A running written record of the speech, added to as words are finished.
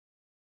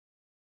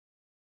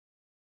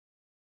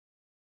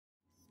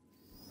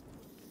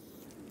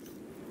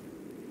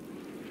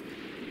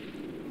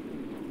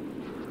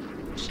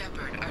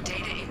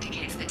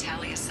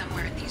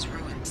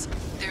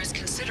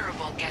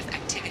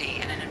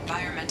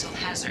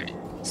environmental hazard.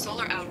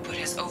 Solar output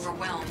has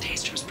overwhelmed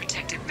Hastrom's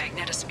protective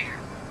magnetosphere.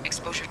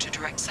 Exposure to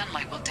direct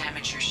sunlight will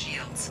damage your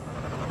shields.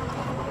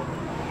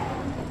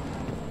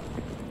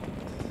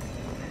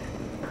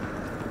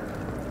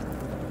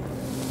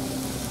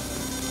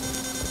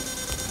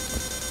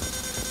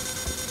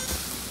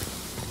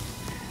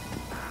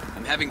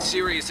 I'm having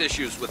serious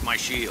issues with my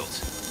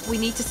shields. We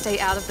need to stay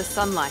out of the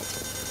sunlight.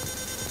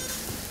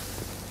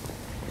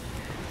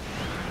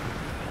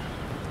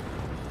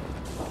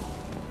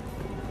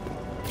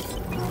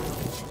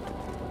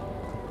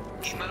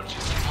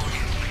 Emergency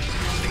login.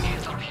 The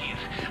gates are here.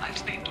 I've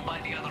stayed to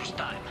buy the others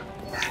time.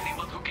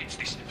 Anyone who gets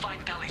this,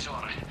 find Tali's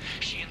aura.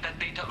 She and that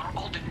data are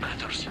all that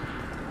matters.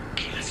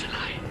 Kill us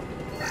alive.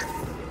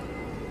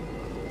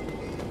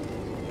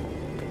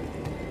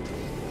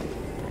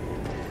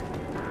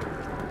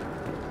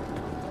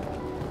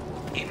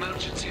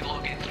 Emergency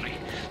log entry.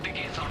 The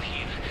gates are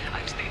here.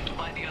 I've stayed to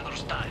buy the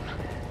others time.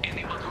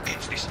 Anyone who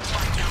gets this,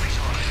 find Tali's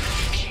aura.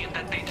 She and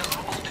that data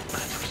are all that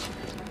matters.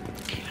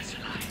 Kill us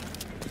alive.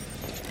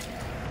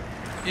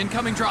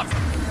 Incoming drop.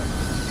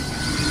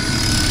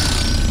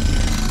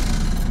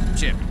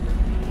 Chip.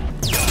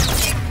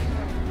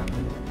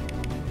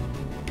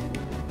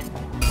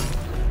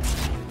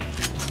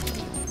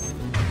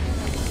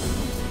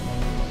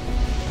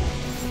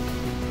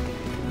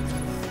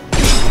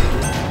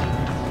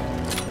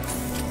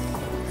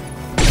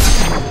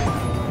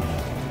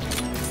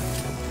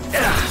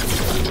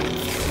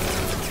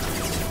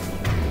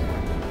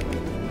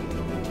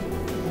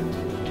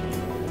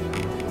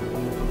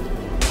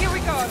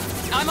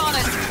 I'm on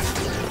it.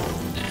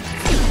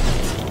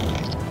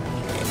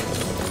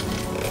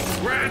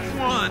 Scratch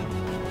one.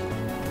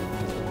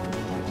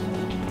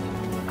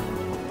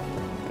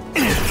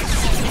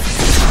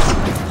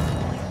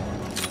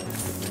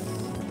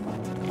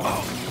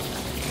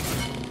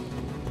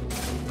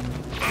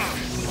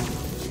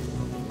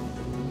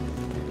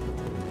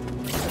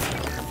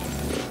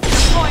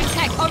 Deploying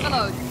tech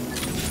overload.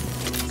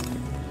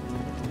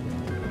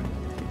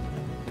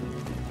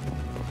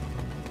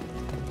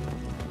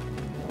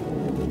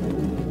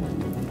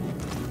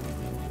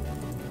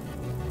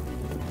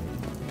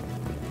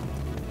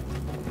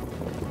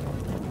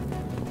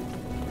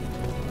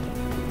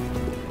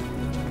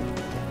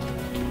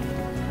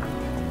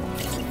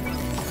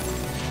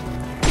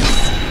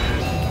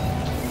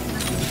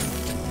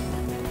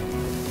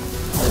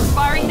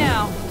 Firing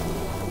now.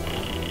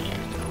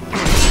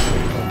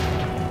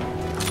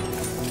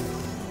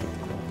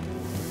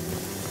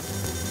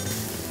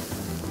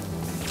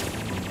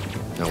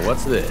 Now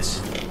what's this?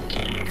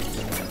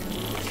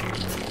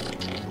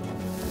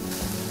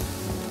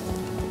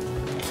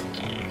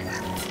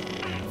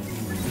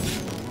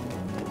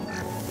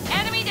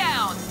 Enemy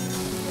down.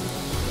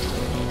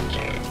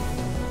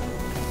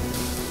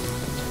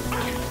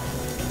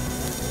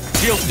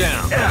 Shields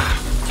down.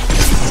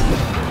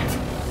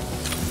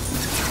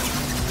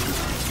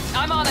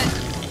 I'm on it.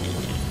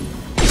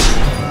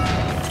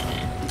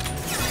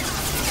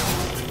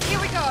 Here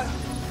we go.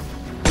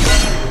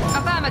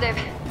 Affirmative.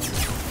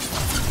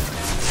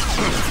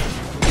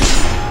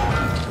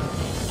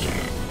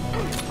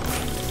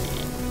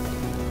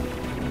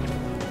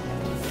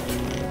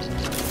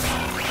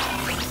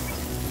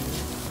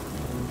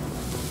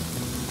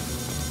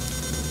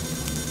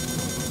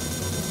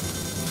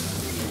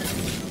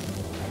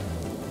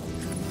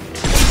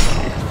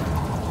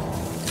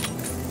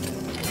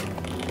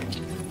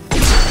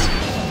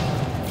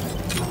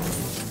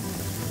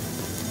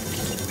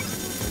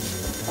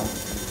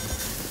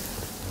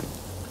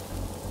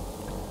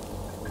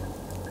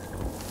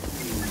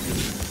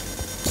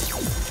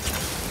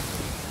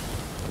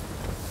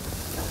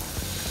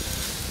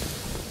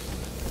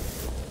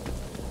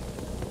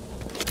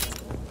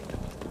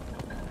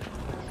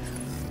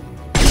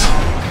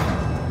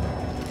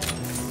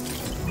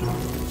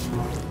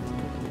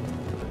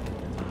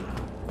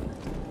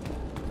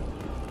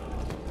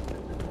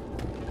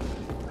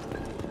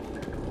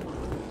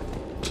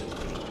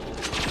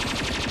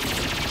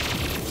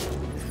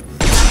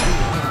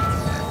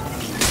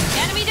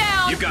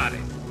 You got it.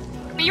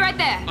 Be right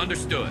there.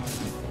 Understood.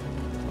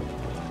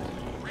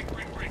 Break.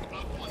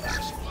 Up 1, this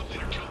is squad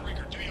leader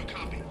Kelringer. Do you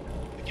copy?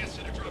 The guests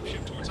in a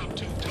dropship towards up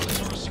 2.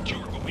 Tali's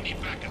secure, but we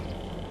need backup.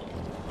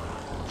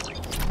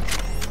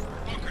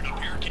 Bunkered up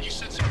here. Can you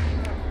send some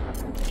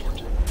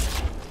report?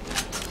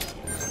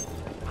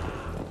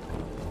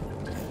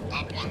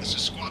 Op 1, this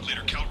is squad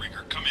leader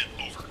Kelringer. Come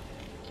in. Over.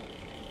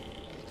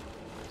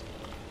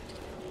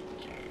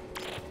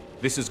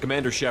 This is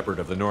Commander Shepard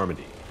of the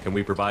Normandy. Can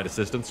we provide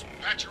assistance?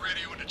 Patch your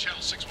radio into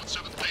channel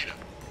 617 Theta.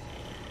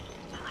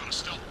 We were on a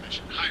stealth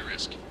mission, high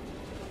risk.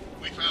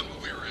 We found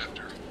what we were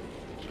after.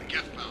 The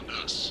Geth found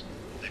us.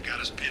 They've got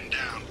us pinned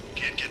down.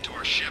 Can't get to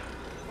our ship.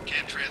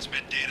 Can't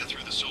transmit data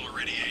through the solar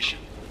radiation.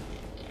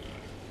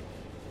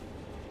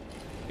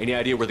 Any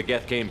idea where the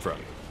Geth came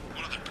from?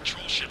 One of the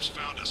patrol ships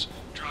found us.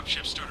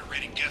 Dropships started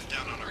raining Geth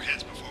down on our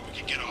heads before we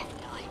could get off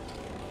world.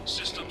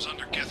 Systems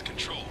under Geth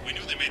control. We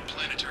knew they made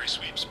planetary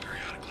sweeps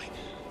periodically.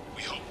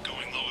 We hoped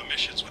going low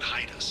emissions would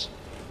hide us.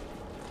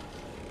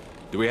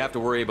 Do we have to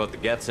worry about the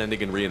Geth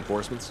sending in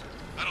reinforcements?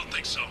 I don't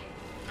think so.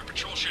 Their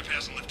patrol ship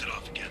hasn't lifted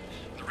off again.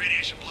 The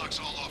radiation blocks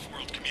all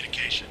off-world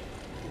communication.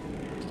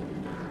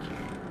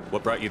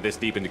 What brought you this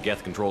deep into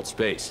Geth-controlled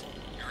space?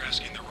 You're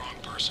asking the wrong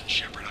person,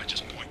 Shepard. I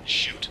just point and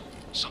shoot.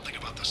 Something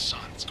about the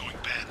sun. It's going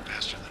bad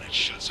faster than it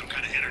should. Some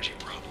kind of energy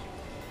problem.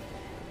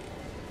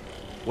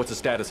 What's the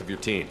status of your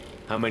team?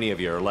 How many of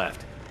you are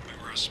left? We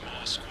were a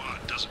small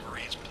squad, dozen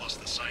Marines plus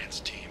the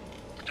science team.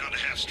 We're down to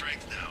half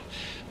strength now.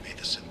 Made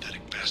the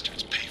synthetic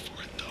bastards pay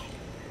for it, though.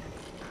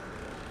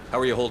 How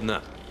are you holding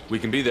up? We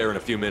can be there in a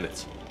few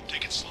minutes.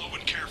 Take it slow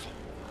and careful.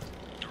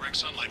 Direct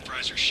sunlight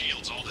fries our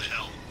shields all to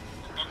hell.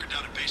 We're bunkered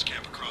down at base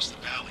camp across the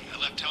valley. I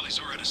left Tali's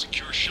at a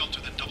secure shelter,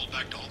 then doubled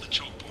back to hold the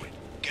choke point.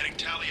 Getting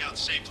Tali out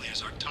safely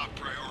is our top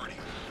priority.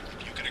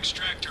 If you can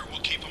extract her,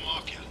 we'll keep him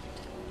off you.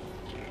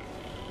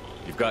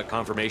 You've got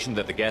confirmation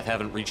that the Geth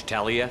haven't reached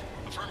Tali yet?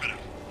 Affirmative.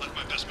 Left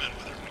my best men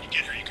with her. When you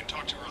get here, you can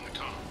talk to her on the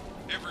comm.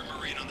 Every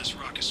Marine on this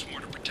rock is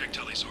sworn to protect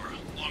Tali's aura.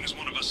 As long as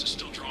one of us is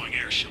still drawing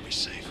air, she'll be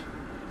safe.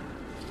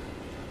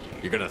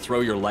 You're gonna throw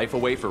your life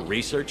away for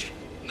research?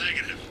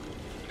 Negative.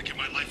 I'm gonna give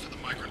my life for the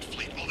migrant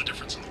fleet. All the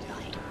difference in the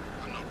world.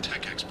 I'm no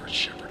tech expert,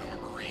 Shepard. I'm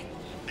a Marine.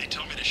 They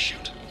tell me to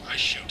shoot. I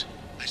shoot.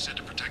 They said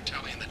to protect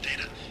Tali and the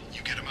data.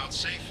 You get them out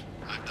safe.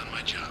 I've done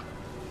my job.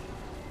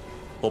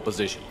 Hold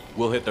position.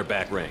 We'll hit their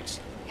back ranks.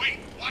 Wait,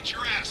 watch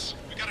your ass.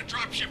 We got a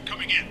dropship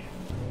coming in.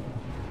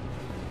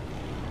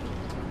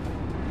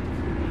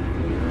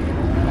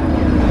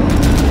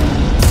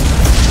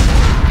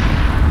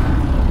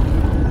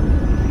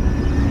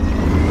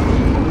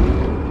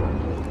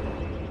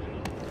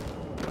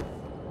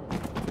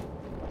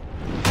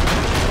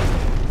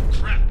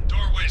 Crap,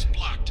 doorway's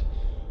blocked.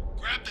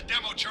 Grab the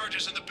demo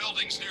charges in the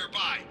buildings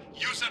nearby.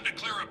 Use them to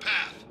clear a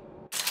path.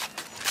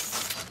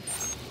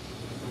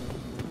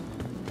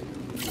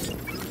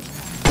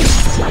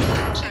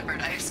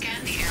 Shepard, I have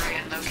scanned the area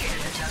and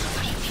located the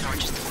demolition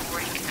charges the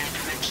Marine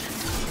Commander mentioned.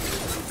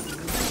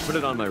 Put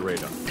it on my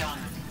radar. Done.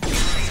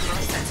 Release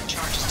both sets of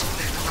charges to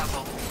clear the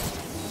rubble.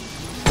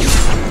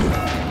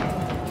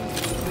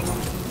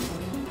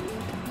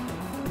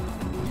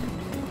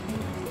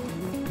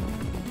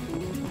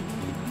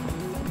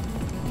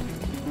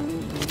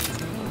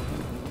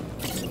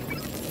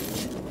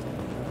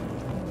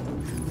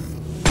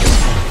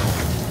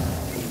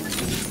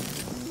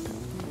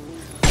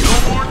 No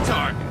more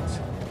targets.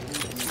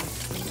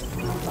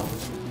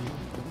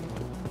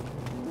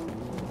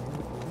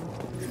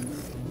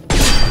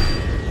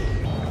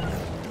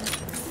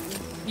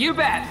 You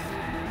bet.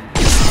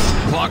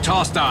 Clocked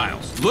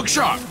hostiles. Look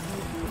sharp.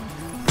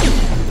 On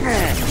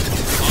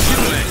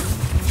your way.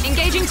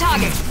 Engaging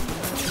target.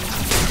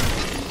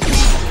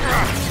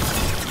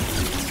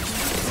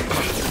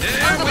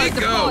 There we Overload go.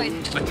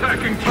 deployed.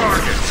 Attacking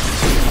target.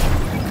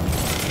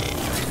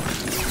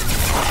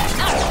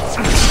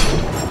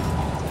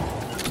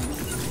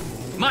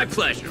 My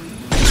pleasure.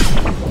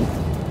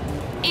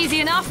 Easy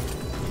enough.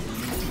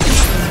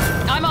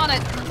 I'm on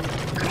it.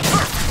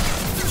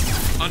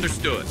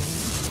 Understood.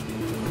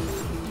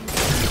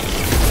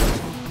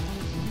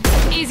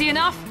 Easy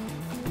enough.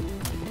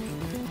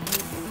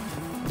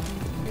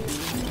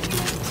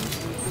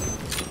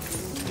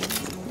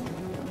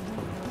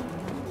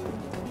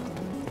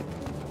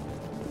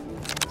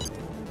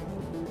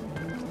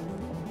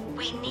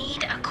 We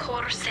need a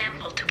core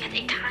sample to get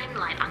a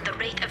timeline on the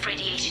rate of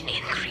radiation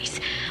increase,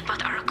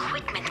 but our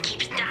equipment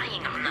keeps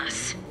dying on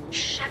us.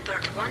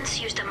 Shepard once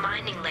used a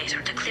mining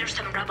laser to clear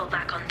some rubble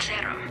back on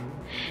Therum.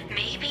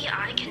 Maybe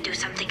I can do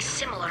something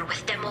similar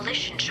with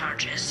demolition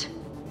charges.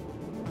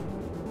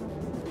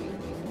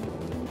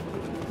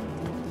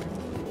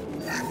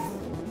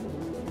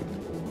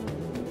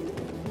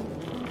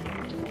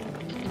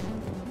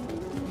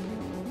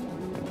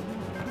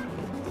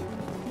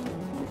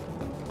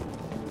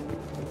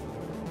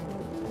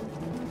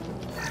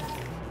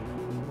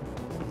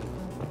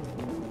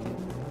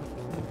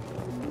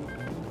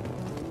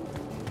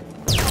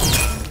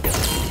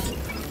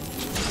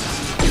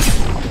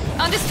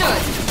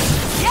 Understood.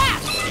 Yeah!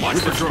 Watch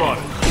for drone.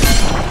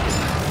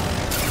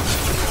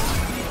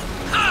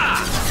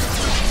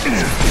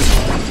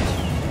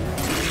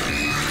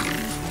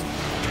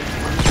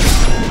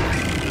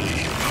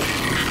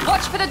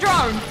 Watch for the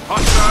drone.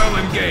 Hostile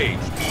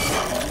engaged.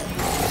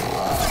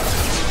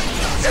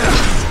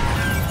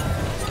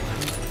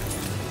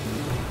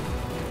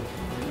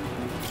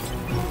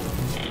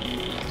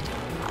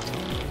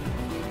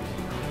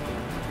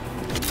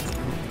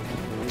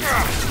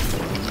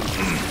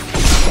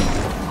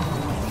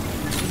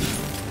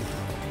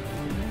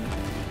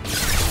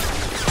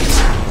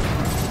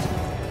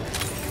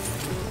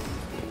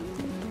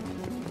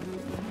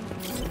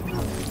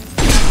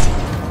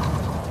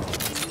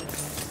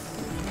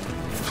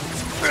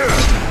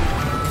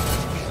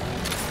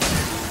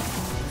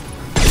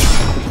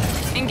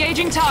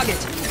 Engaging target.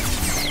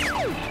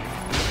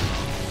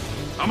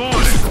 I'm on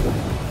it.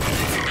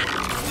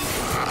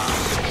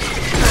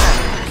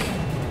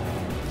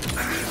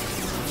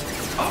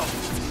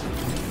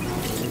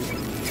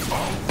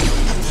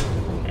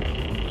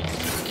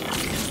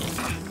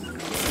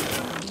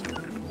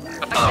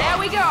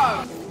 we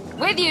go!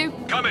 With you!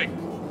 Coming!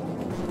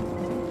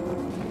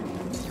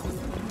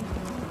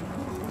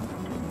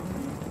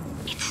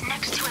 It's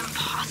next to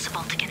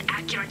impossible to get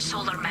accurate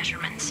solar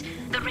measurements.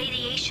 The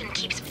radiation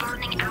keeps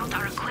burning out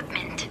our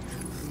equipment.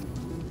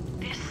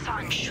 This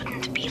sun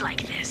shouldn't be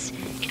like this.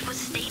 It was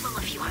stable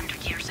a few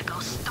hundred years ago.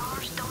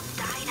 Stars don't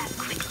die that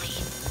quickly.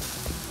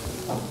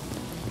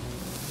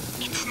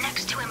 It's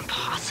next to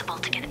impossible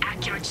to get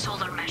accurate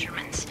solar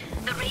measurements.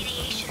 The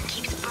radiation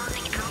keeps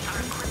burning out our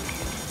equipment.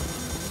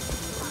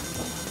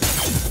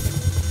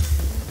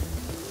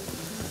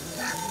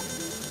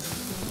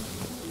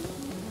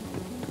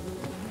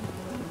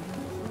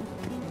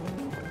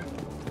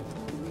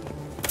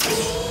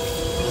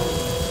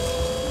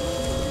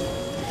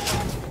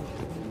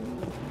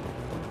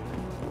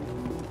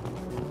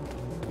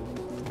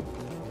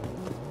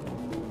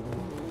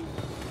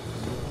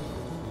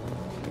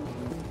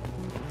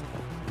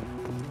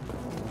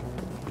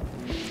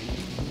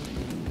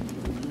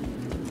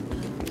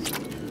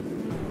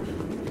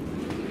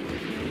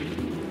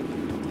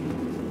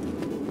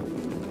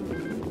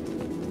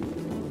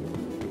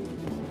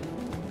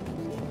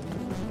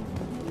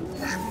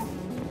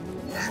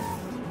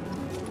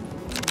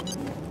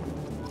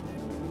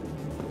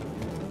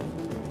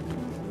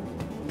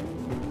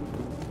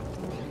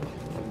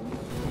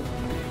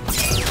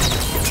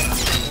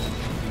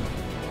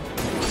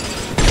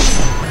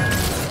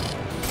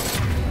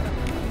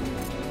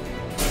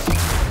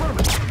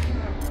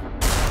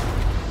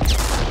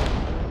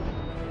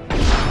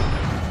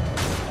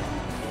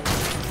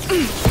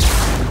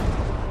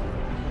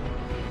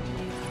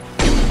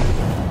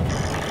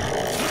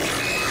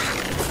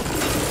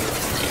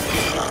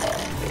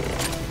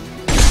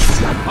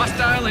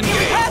 Hostile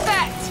engaged.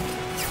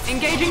 Perfect!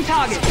 Engaging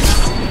target.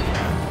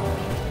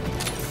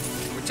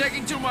 We're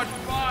taking too much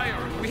fire.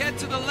 If we head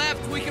to the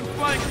left, we can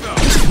flank them.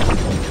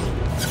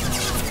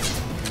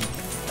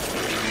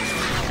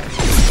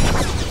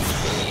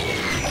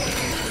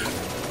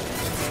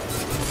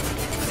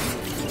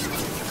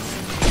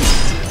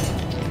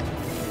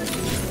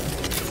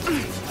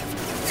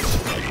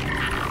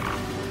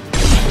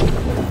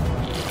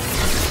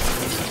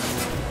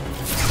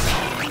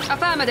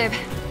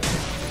 Affirmative.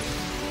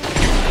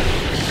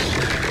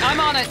 I'm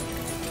on it.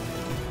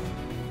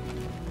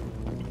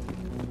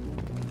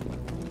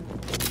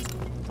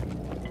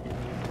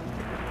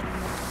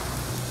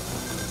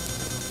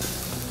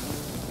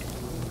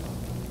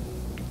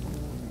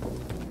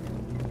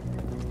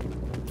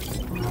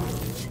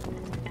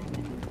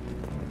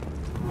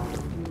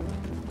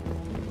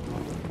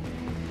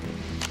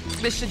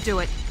 This should do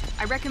it.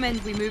 I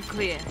recommend we move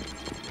clear.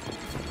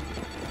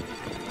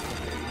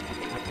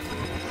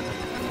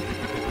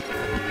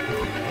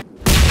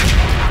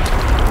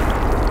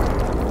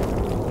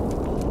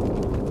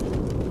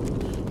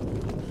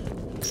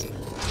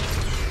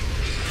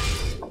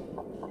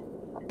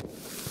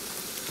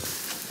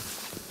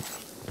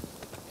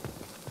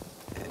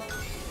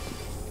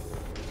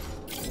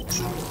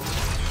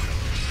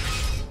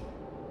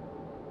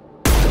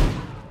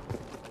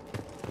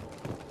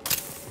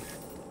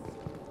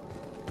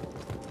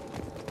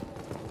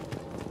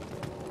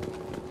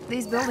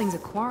 These buildings are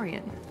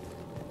Quarian.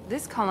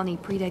 This colony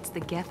predates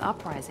the Geth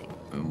uprising.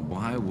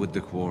 Why would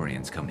the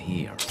Quarians come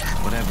here?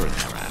 Whatever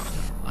they're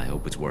after, I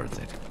hope it's worth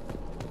it.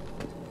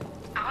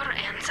 Our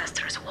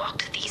ancestors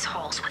walked these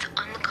halls with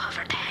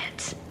uncovered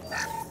heads.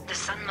 The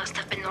sun must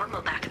have been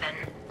normal back then.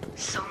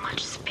 So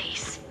much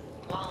space,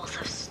 walls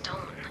of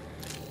stone.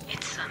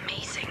 It's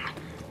amazing.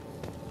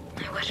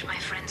 I wish my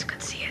friends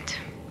could see it.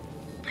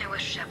 I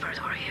wish Shepard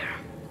were here.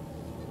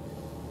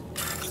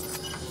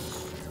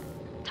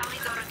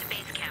 Tali's order to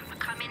base camp.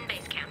 Come in,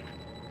 base camp.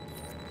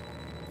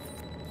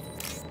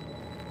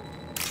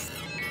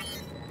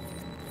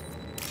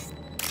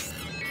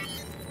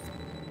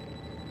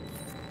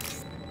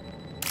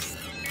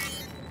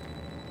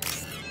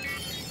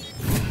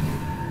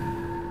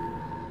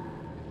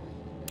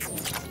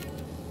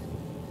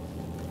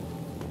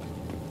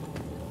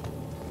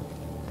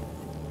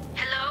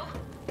 Hello?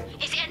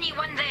 Is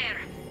anyone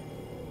there?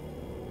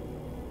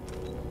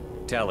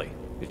 Tali,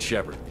 it's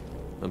Shepard.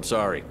 I'm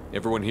sorry.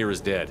 Everyone here is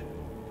dead.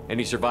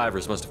 Any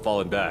survivors must have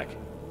fallen back.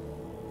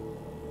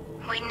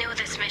 We knew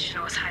this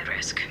mission was high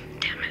risk.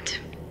 Damn it.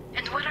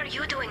 And what are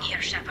you doing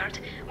here, Shepard?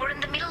 We're in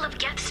the middle of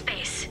Geth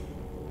space.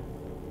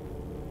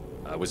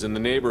 I was in the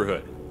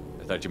neighborhood.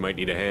 I thought you might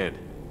need a hand.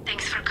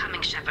 Thanks for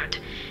coming, Shepard.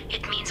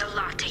 It means a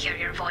lot to hear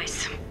your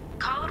voice.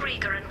 Call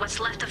Rieger and what's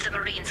left of the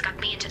Marines got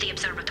me into the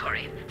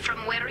observatory.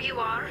 From where you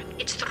are,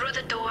 it's through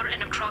the door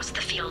and across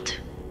the field.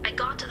 I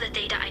got to the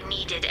data I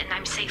needed and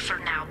I'm safe for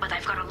now, but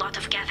I've got a lot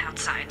of Geth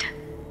outside.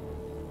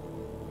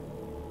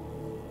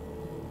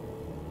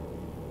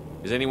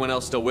 Is anyone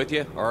else still with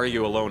you, or are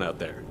you alone out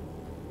there?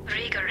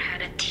 Rieger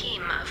had a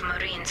team of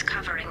Marines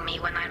covering me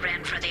when I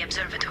ran for the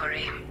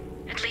observatory.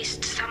 At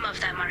least some of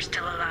them are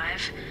still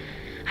alive.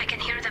 I can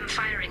hear them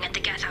firing at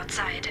the Geth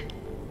outside.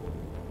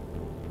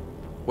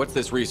 What's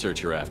this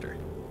research you're after?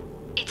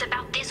 It's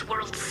about this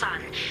world's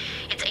sun.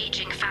 It's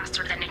aging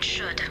faster than it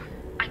should.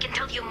 I can tell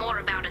tell you more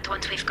about it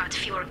once we've got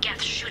fewer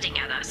Geth shooting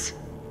at us.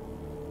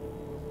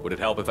 Would it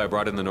help if I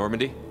brought in the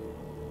Normandy?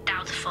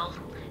 Doubtful.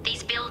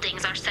 These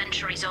buildings are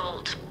centuries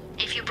old.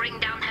 If you bring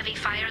down heavy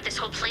fire, this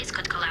whole place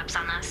could collapse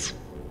on us.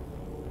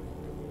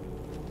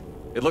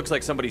 It looks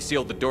like somebody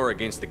sealed the door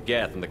against the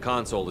Geth and the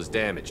console is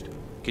damaged.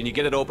 Can you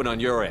get it open on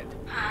your end?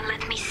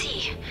 Let me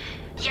see.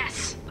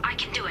 Yes, I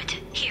can do it.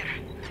 Here.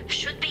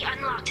 Should be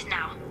unlocked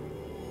now.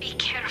 Be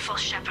careful,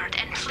 Shepard,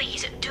 and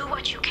please do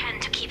what you can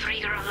to keep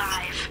Rieger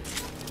alive.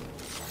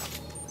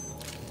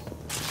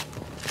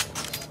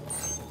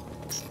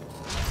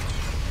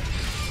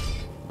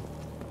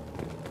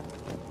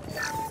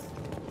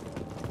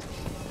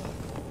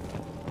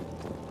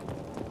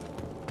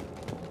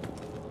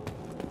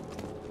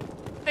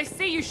 They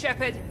see you,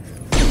 Shepard.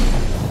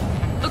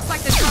 Looks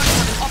like the drones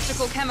have an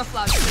optical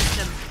camouflage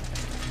system.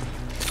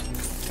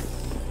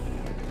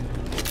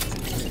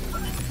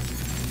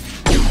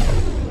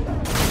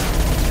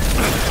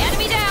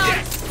 Enemy down!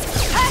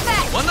 Yes.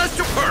 Perfect! One less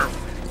to perf!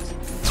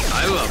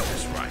 I love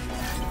this rifle.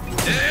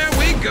 There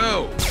we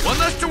go! One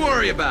less to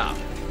worry about.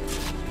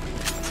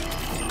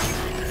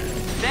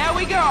 There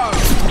we go!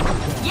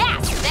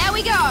 Yes! There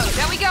we go!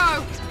 There we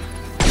go!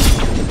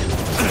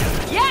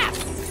 Yes!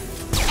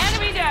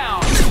 Enemy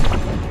down!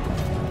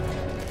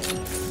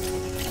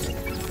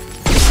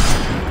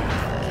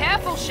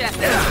 Careful,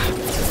 Shepard.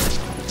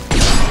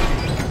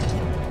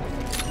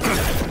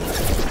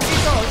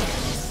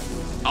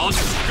 I'll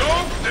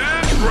scope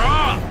and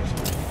drop!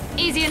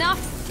 Easy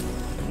enough.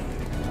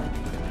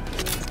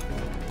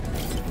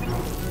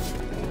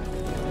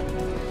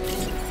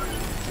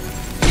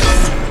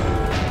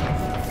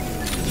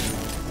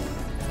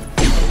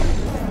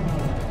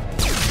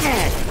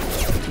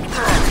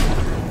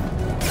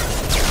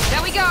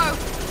 There we go.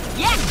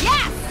 Yes,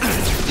 yes!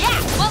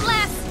 Yes, one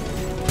less.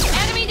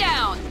 Enemy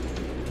down.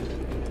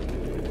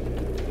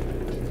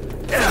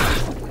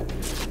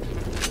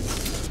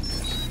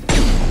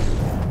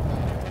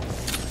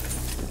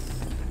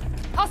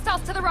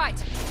 Hostiles to the right.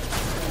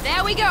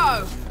 There we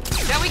go.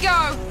 There we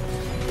go.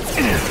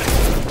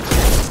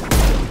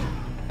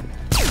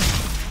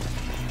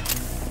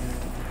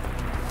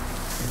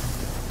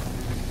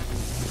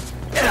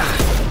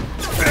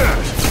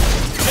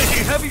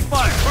 Taking heavy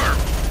fire.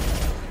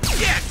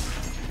 Yes!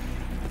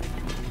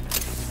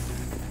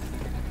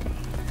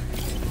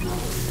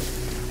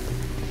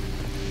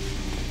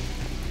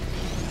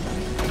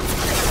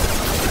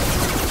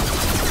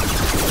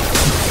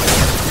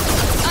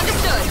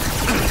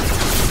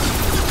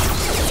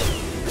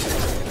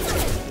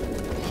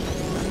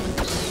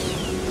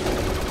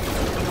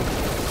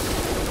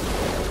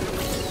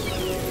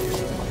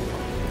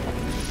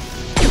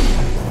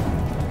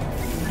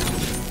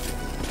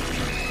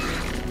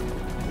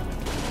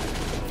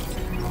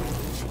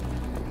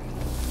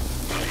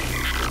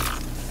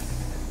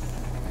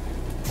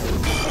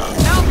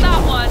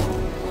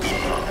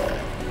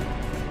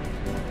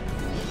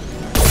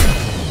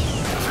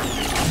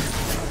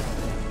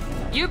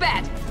 You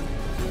bet.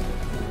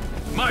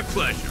 My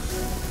pleasure.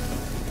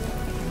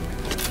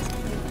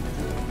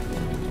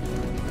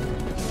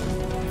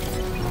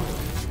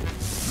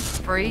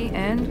 Free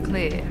and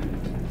clear.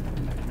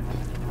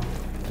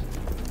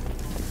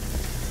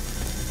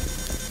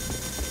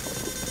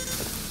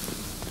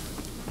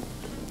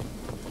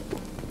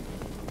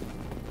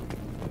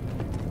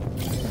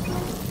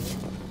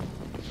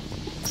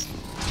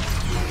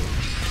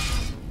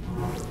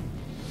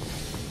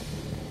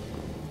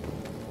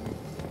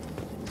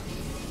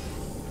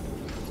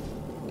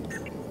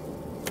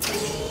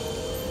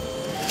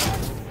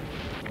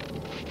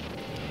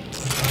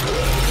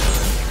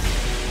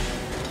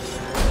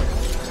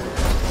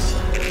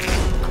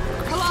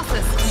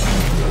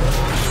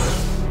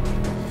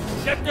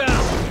 Get down!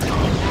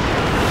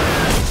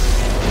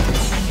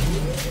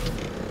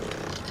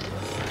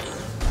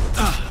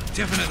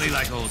 Definitely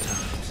like old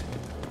times.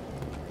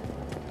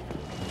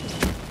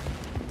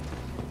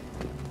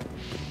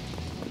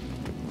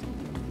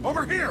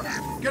 Over here!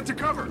 Get to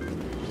cover!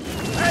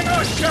 Hang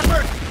on,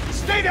 Shepard!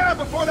 Stay down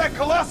before that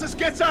Colossus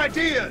gets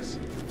ideas!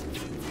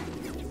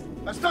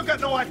 I still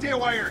got no idea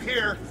why you're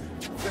here.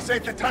 This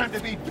ain't the time to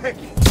be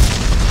picky.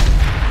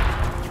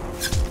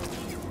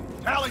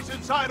 Tali's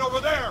inside over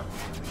there!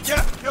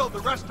 Geth killed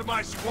the rest of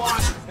my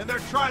squad, and they're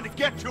trying to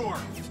get to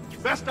her.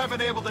 Best I've been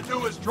able to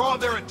do is draw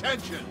their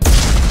attention.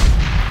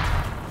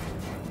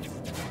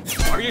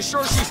 Are you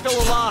sure she's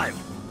still alive?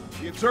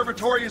 The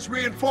observatory is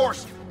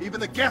reinforced.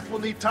 Even the Geth will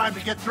need time to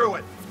get through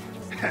it.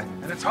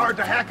 And it's hard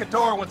to hack a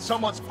door when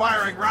someone's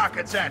firing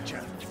rockets at you.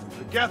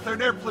 The Geth are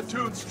near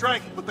platoon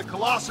strength, but the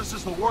Colossus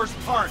is the worst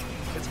part.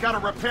 It's got a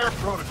repair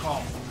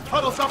protocol.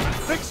 Huddles up and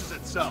fixes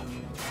itself.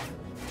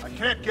 I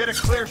can't get a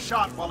clear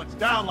shot while it's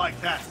down like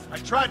that. I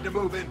tried to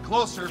move in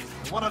closer,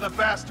 and one of the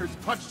bastards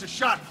punched a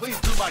shot clean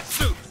through my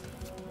suit.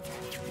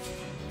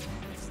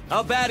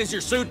 How bad is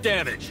your suit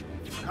damage?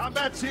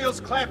 Combat seals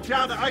clamped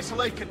down to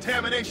isolate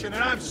contamination,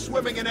 and I'm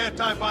swimming in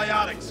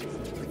antibiotics.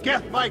 The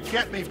Geth might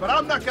get me, but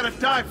I'm not gonna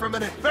die from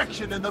an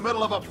infection in the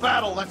middle of a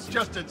battle. That's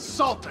just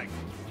insulting.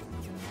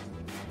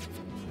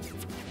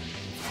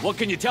 What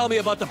can you tell me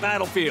about the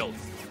battlefield?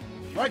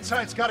 Right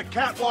side's got a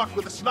catwalk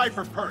with a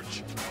sniper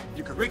perch.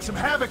 You could wreak some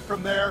havoc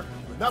from there,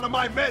 but none of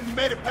my men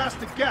made it past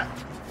the geth.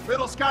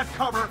 Middle's got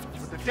cover,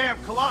 but the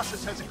damn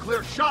Colossus has a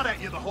clear shot at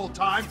you the whole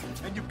time,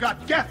 and you've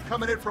got geth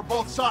coming in from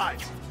both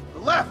sides. The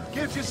left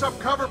gives you some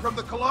cover from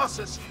the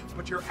Colossus,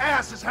 but your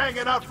ass is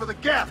hanging out for the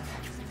geth.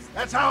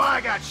 That's how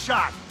I got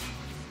shot.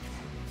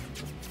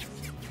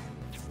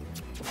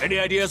 Any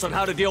ideas on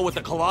how to deal with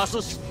the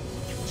Colossus?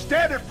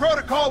 Standard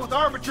protocol with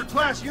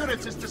armature-class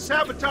units is to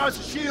sabotage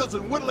the shields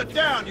and whittle it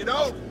down, you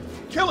know?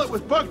 Kill it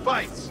with bug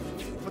bites.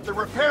 But the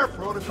repair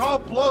protocol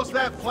blows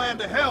that plan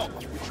to hell.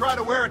 We try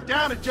to wear it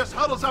down, it just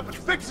huddles up and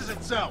fixes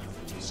itself.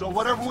 So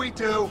whatever we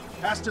do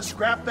has to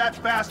scrap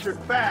that bastard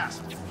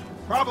fast.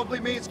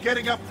 Probably means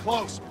getting up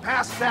close,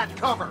 past that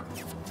cover.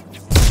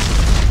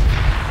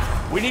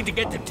 We need to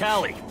get to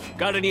Tali.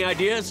 Got any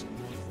ideas?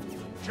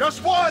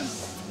 Just one!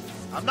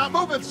 I'm not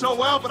moving so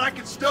well, but I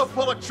can still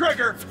pull a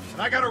trigger,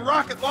 and I got a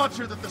rocket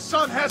launcher that the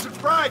sun hasn't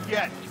fried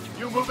yet.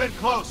 You move in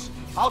close.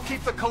 I'll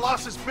keep the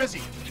Colossus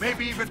busy,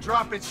 maybe even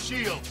drop its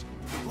shields.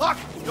 With luck,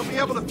 you'll be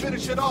able to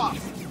finish it off.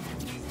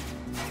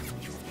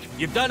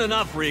 You've done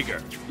enough,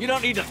 Rieger. You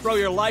don't need to throw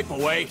your life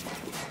away.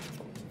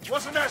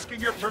 Wasn't asking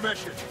your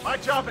permission. My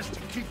job is to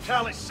keep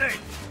Tali safe.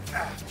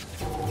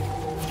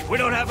 We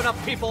don't have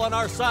enough people on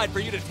our side for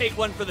you to take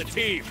one for the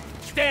team.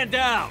 Stand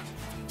down!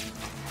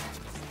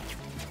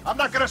 I'm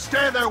not gonna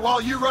stand there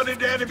while you run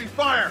into enemy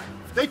fire.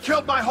 They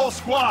killed my whole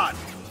squad.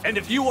 And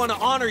if you want to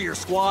honor your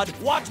squad,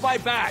 watch my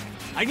back.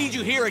 I need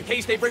you here in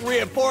case they bring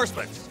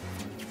reinforcements.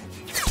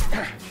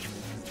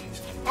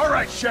 All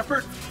right,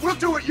 Shepard. We'll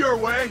do it your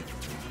way.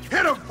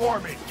 Hit him for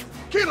me.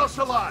 Kilos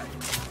alive.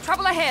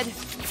 Trouble ahead.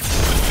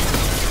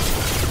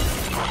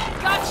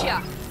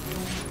 Gotcha!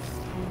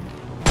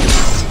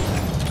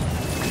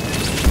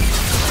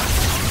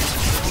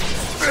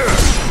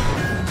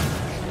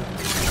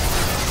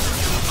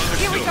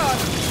 Here we go.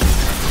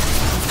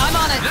 I'm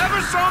on it.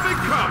 Never saw me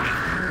coming!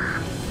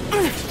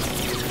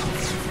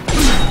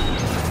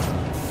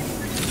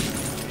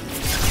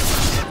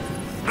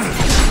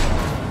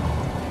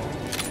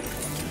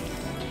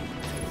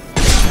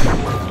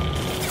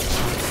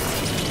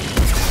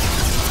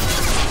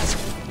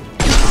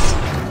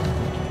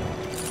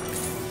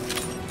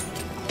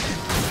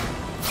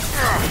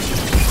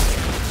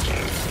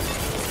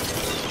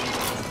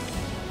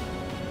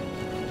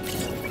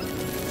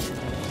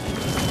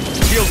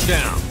 Shields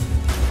down.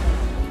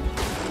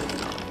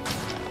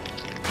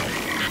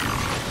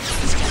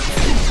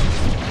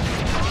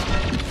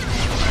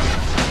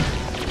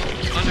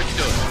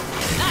 Understood.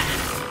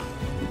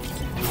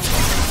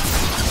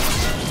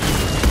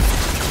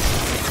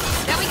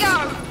 There we go.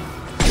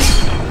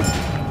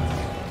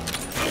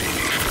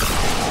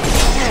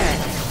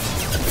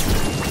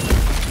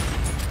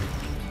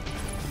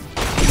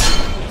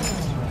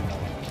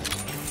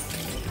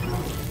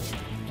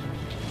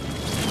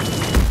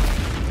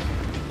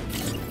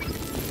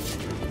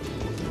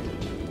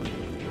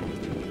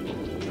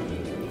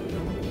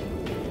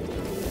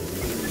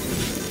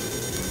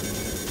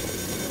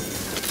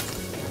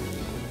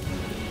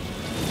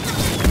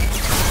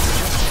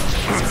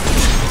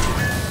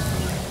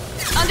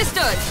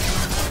 Understood.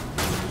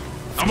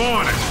 I'm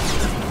on it.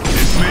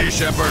 It's me,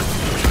 Shepard.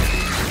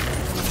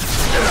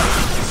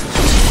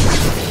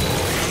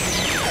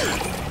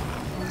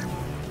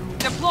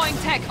 Deploying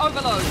tech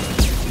overload.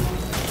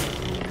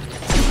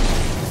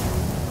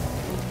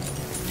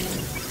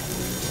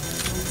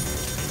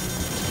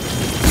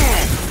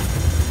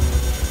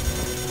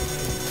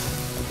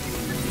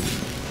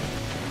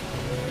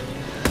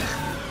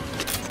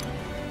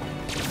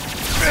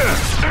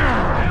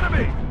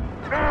 Enemy!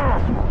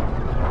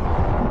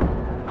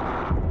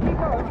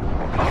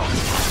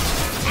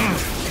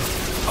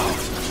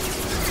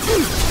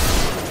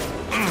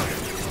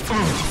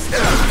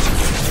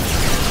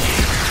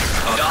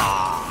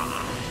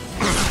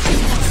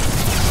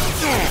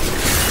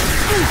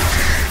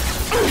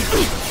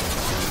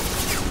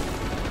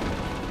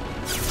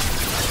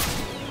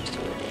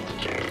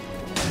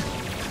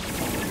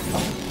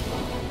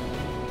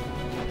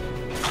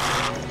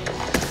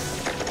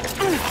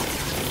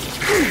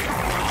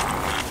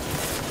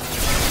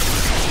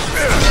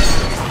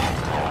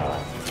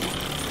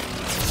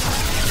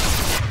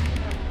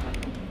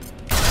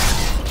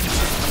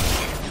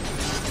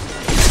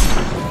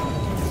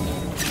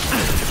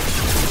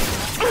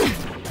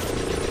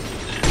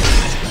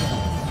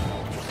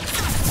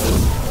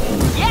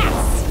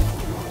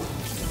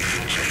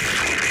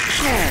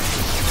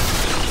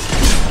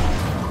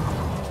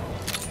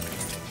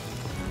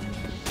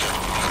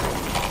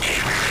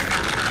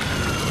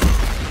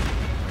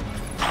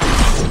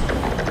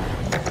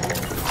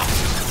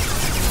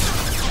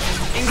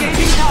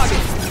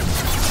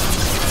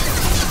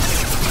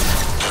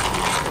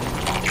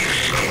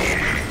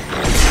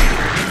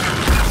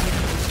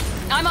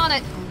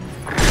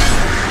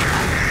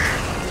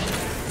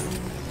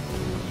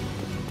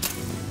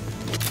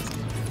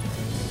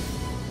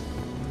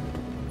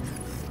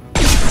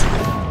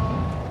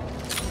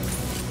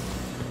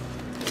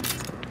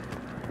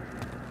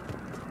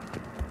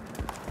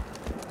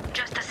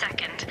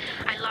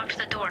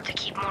 door to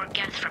keep more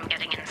Geth from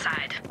getting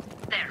inside.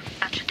 There,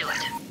 that should do it.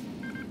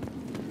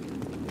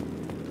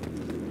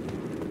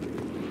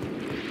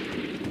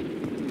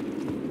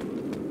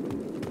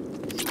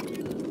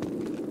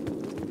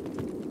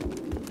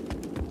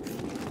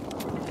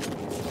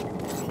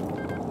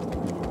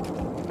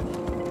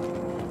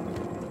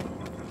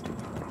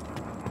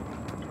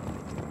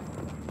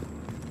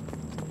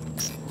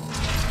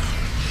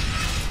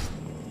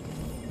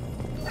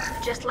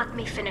 Just let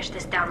me finish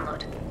this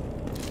download.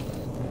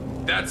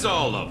 That's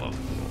all of them.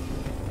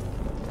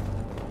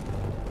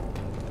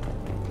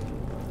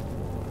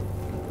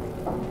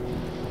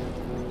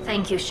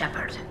 Thank you,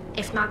 Shepard.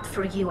 If not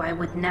for you, I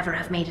would never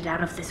have made it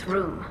out of this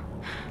room.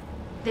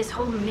 This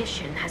whole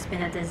mission has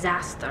been a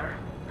disaster.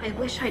 I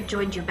wish I'd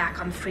joined you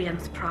back on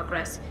Freedom's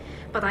Progress,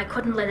 but I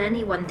couldn't let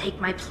anyone take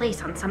my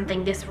place on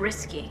something this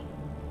risky.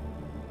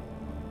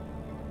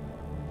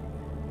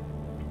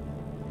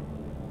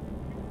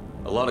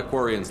 A lot of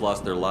Quarians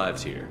lost their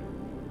lives here.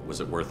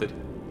 Was it worth it?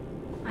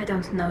 I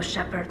don't know,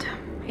 Shepard.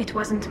 It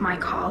wasn't my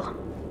call.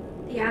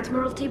 The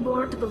Admiralty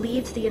Board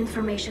believed the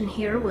information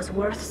here was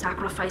worth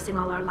sacrificing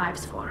all our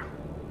lives for.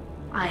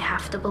 I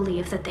have to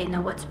believe that they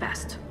know what's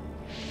best.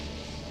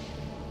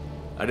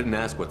 I didn't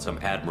ask what some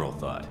admiral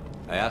thought.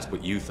 I asked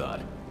what you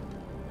thought.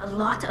 A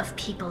lot of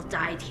people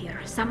died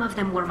here. Some of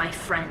them were my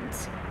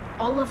friends.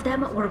 All of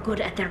them were good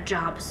at their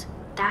jobs.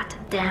 That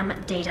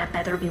damn data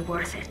better be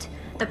worth it.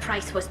 The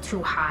price was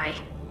too high.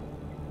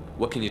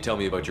 What can you tell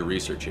me about your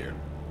research here?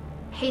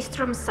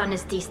 Haystrom's sun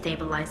is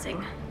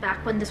destabilizing.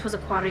 Back when this was a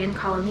Quarian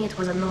colony, it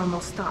was a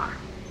normal star.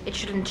 It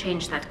shouldn't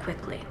change that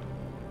quickly.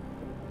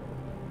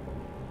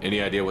 Any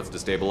idea what's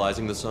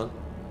destabilizing the sun?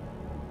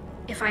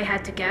 If I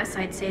had to guess,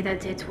 I'd say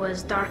that it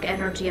was dark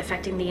energy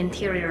affecting the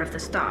interior of the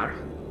star.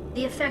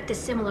 The effect is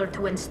similar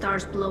to when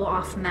stars blow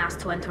off mass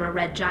to enter a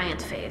red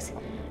giant phase.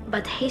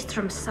 But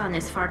Haystrom's sun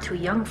is far too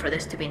young for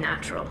this to be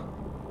natural.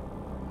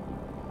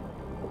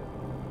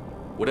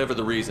 Whatever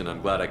the reason,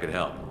 I'm glad I could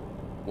help.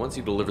 Once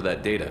you deliver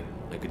that data,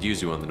 I could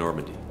use you on the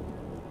Normandy.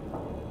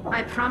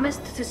 I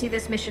promised to see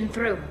this mission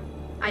through.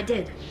 I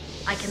did.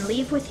 I can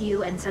leave with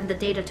you and send the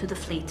data to the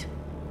fleet.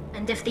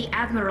 And if the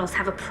admirals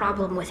have a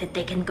problem with it,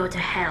 they can go to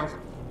hell.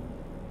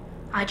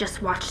 I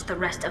just watched the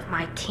rest of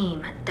my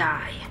team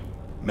die.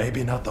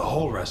 Maybe not the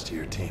whole rest of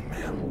your team,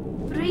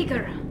 ma'am.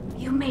 Rieger,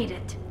 you made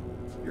it.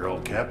 Your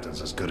old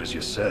captain's as good as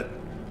you said.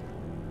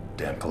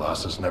 Damn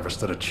Colossus never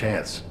stood a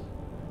chance.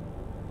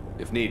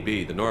 If need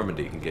be, the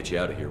Normandy can get you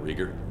out of here,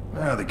 Rieger.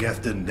 The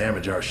Geth didn't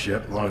damage our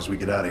ship. As long as we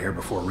get out of here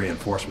before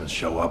reinforcements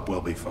show up, we'll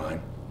be fine.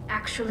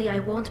 Actually, I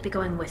won't be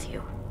going with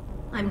you.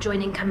 I'm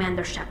joining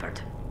Commander Shepard.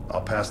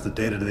 I'll pass the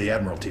data to the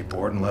Admiralty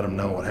Board and let them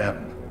know what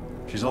happened.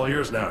 She's all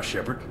yours now,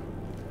 Shepard.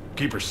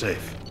 Keep her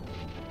safe.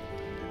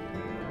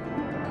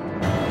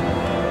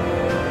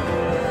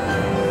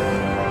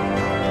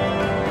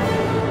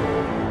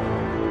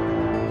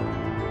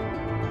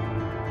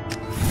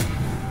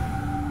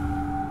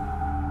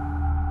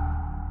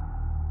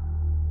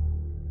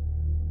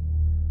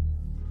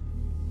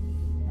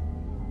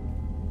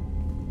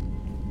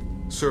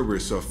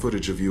 Cerberus saw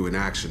footage of you in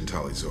action,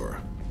 Tali.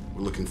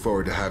 We're looking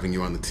forward to having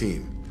you on the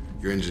team.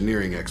 Your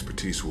engineering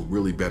expertise will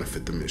really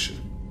benefit the mission.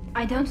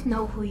 I don't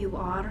know who you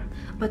are,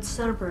 but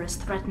Cerberus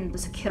threatened the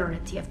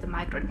security of the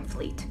migrant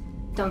fleet.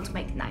 Don't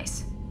make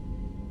nice.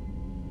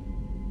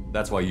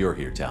 That's why you're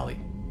here, Tali.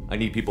 I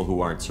need people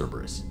who aren't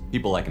Cerberus.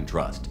 People I can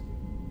trust.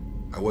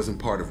 I wasn't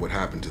part of what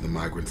happened to the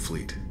migrant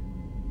fleet,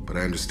 but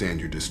I understand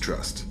your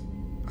distrust.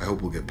 I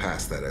hope we'll get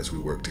past that as we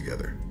work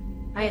together.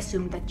 I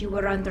assumed that you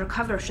were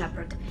undercover,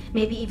 Shepard.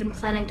 Maybe even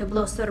planning to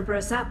blow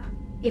Cerberus up.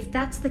 If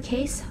that's the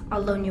case,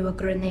 I'll loan you a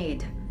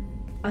grenade.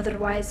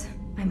 Otherwise,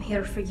 I'm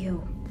here for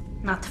you,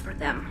 not for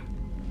them.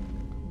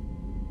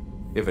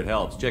 If it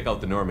helps, check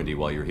out the Normandy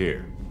while you're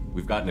here.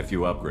 We've gotten a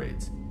few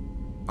upgrades.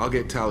 I'll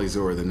get Tali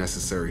the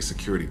necessary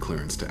security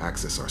clearance to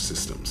access our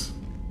systems.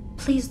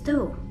 Please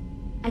do.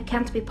 I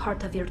can't be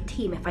part of your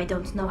team if I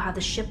don't know how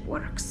the ship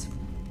works.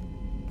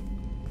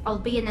 I'll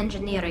be in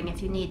engineering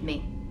if you need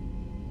me.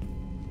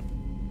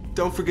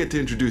 Don't forget to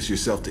introduce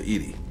yourself to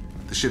Edie,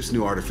 the ship's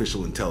new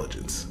artificial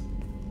intelligence.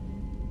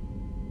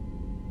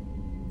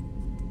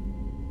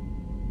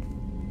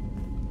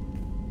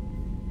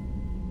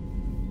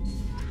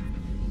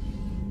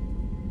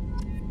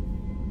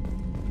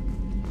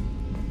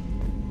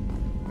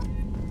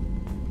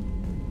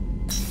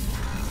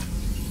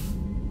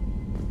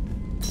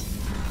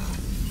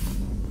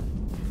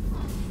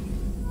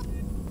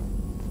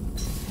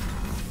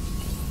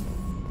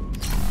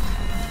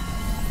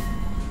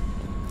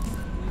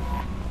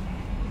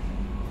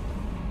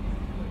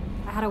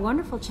 I had a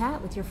wonderful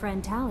chat with your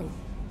friend Tali.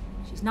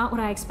 She's not what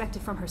I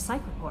expected from her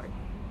psych report.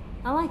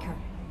 I like her.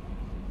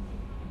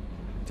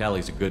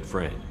 Tali's a good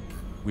friend.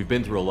 We've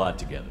been through a lot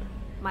together.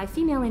 My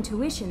female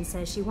intuition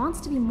says she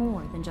wants to be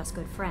more than just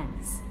good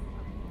friends.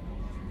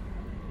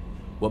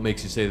 What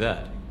makes you say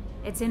that?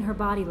 It's in her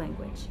body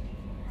language.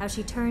 How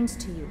she turns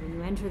to you when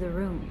you enter the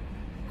room.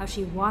 How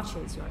she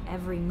watches your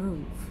every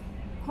move.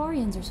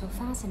 Quarians are so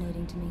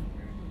fascinating to me,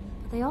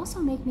 but they also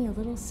make me a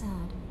little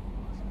sad.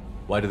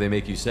 Why do they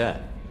make you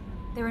sad?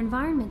 Their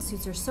environment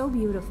suits are so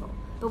beautiful,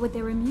 but with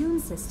their immune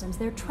systems,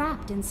 they're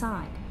trapped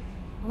inside.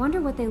 I wonder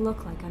what they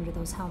look like under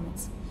those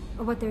helmets,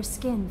 or what their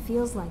skin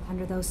feels like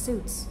under those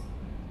suits.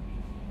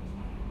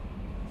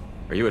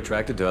 Are you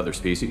attracted to other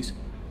species?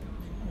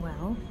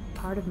 Well,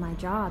 part of my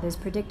job is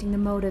predicting the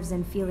motives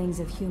and feelings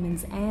of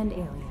humans and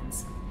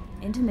aliens.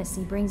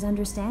 Intimacy brings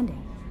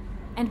understanding.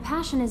 And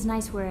passion is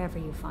nice wherever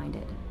you find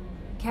it.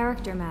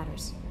 Character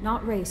matters,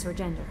 not race or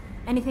gender.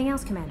 Anything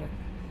else, Commander?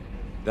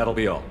 That'll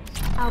be all.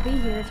 I'll be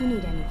here if you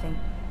need anything.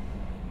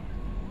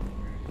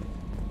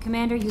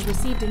 Commander, you've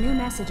received a new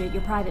message at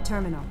your private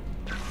terminal.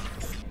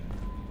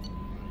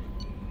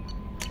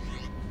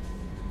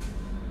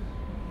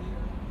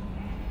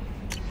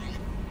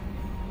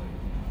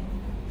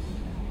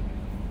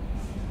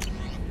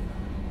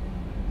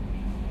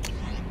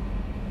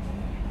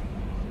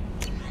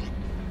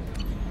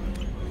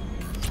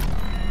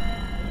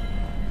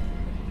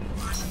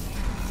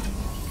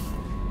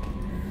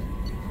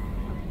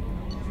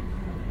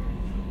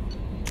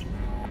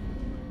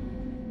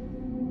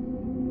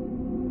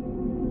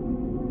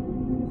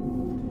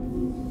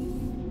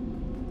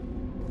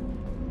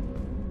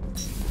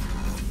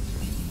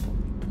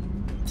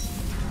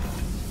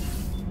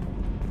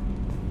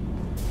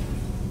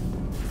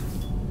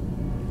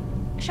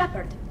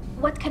 Shepard,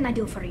 what can I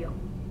do for you?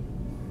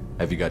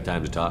 Have you got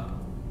time to talk?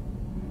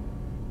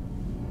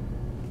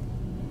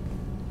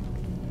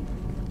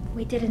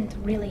 We didn't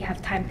really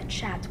have time to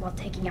chat while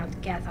taking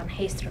out Geth on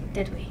Haestrom,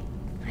 did we?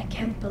 I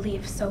can't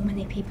believe so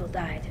many people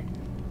died.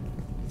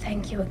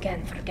 Thank you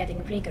again for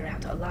getting Rieger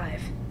out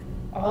alive.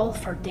 All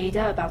for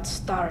data about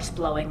stars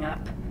blowing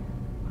up.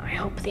 I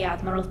hope the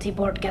Admiralty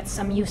Board gets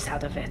some use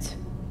out of it.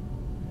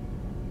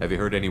 Have you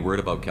heard any word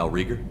about Cal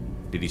Rieger?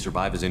 Did he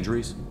survive his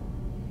injuries?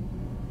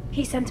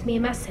 He sent me a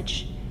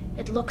message.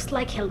 It looks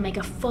like he'll make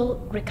a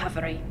full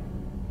recovery.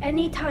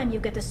 Anytime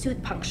you get a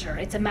suit puncture,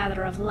 it's a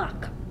matter of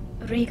luck.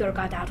 Rieger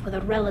got out with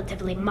a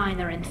relatively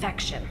minor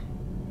infection.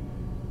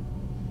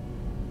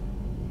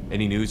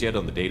 Any news yet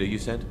on the data you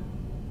sent?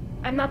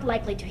 I'm not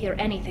likely to hear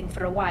anything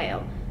for a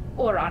while,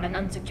 or on an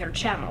unsecured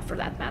channel for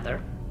that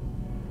matter.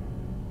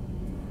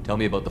 Tell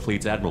me about the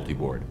fleet's Admiralty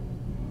Board.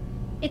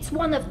 It's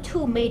one of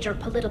two major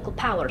political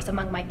powers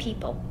among my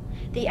people.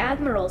 The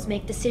admirals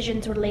make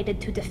decisions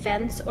related to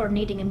defense or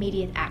needing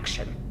immediate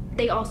action.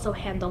 They also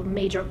handle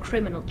major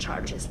criminal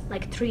charges,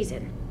 like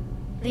treason.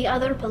 The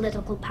other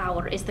political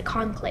power is the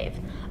Conclave,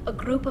 a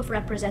group of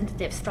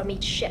representatives from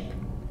each ship.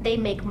 They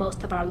make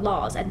most of our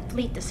laws and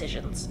fleet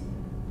decisions.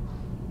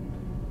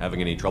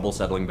 Having any trouble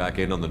settling back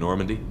in on the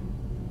Normandy?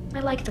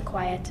 I like the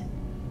quiet.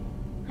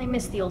 I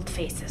miss the old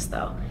faces,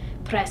 though.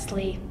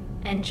 Presley,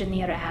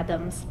 Engineer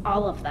Adams,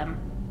 all of them.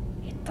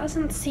 It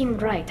doesn't seem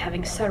right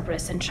having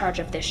Cerberus in charge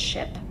of this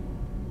ship.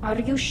 Are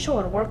you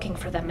sure working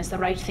for them is the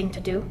right thing to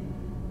do?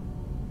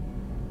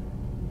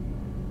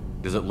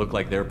 Does it look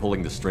like they're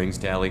pulling the strings,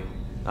 Tali?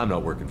 I'm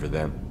not working for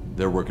them.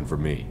 They're working for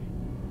me.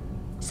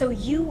 So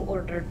you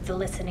ordered the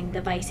listening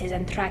devices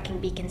and tracking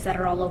beacons that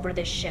are all over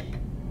this ship.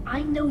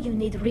 I know you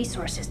need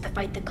resources to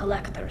fight the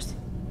Collectors,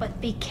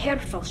 but be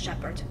careful,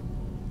 Shepard.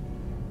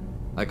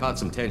 I caught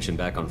some tension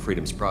back on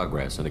Freedom's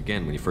Progress, and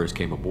again when you first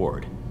came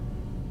aboard.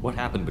 What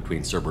happened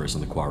between Cerberus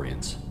and the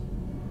Quarians?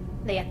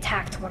 They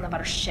attacked one of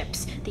our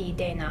ships, the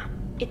Edena.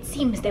 It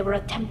seems they were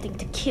attempting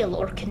to kill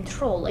or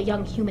control a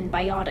young human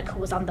biotic who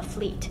was on the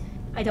fleet.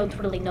 I don't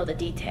really know the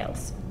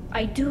details.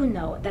 I do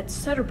know that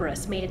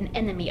Cerberus made an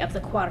enemy of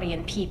the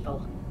Quarian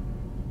people.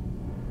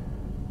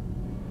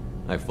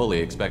 I fully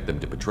expect them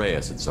to betray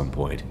us at some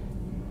point,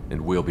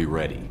 and we'll be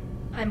ready.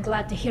 I'm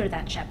glad to hear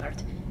that,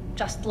 Shepard.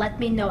 Just let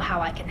me know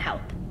how I can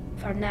help.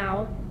 For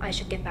now, I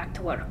should get back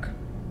to work.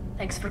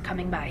 Thanks for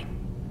coming by.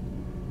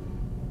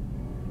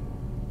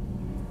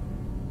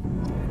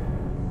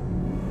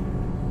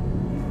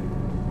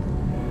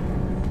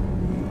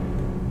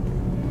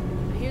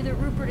 I hear that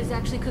Rupert is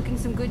actually cooking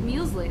some good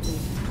meals lately.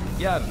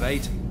 Yeah,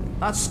 right.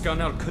 That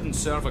scunner couldn't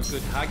serve a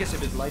good haggis if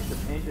his life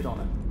depended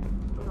on it.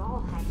 But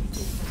all haggis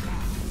is the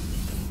best.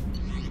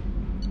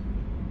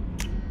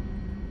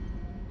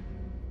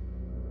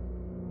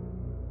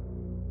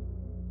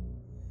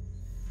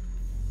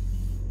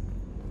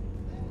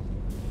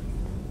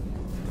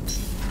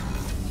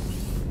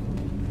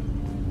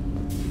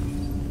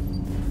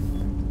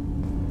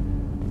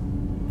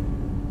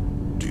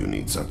 Do you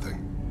need something?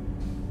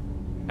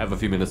 Have a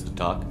few minutes to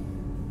talk?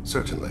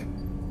 Certainly.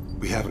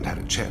 We haven't had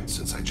a chance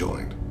since I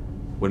joined.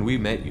 When we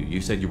met you, you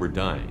said you were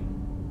dying.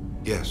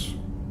 Yes.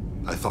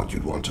 I thought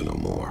you'd want to know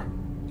more.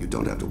 You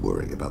don't have to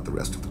worry about the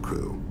rest of the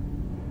crew.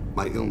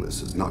 My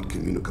illness is not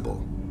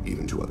communicable,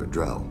 even to other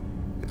Drell.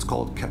 It's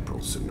called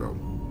Keprel syndrome.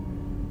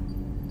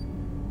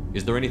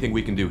 Is there anything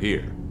we can do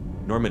here?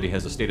 Normandy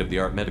has a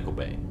state-of-the-art medical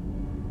bay.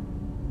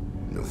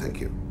 No,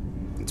 thank you.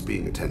 It's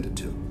being attended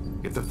to.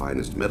 If the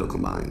finest medical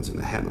minds in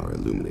the Hanar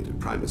illuminated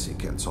primacy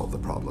can't solve the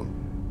problem,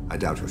 I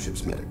doubt your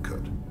ship's medic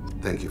could.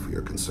 Thank you for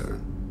your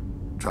concern.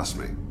 Trust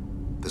me,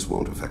 this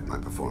won't affect my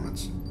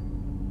performance.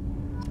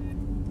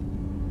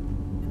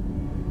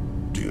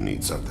 Do you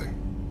need something?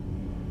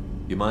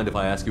 You mind if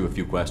I ask you a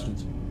few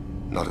questions?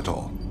 Not at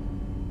all.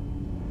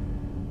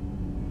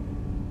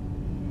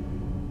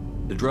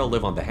 The Drell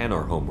live on the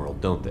Hanar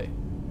homeworld, don't they?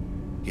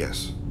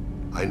 Yes.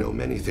 I know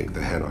many think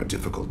the Han are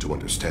difficult to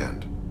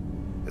understand.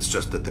 It's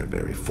just that they're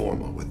very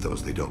formal with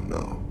those they don't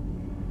know.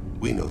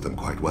 We know them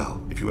quite well.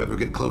 If you ever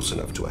get close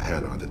enough to a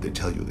Hanar that they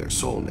tell you their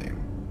soul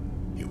name,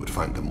 you would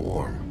find them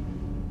warm.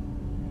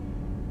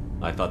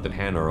 I thought that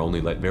Hanar only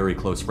let very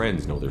close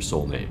friends know their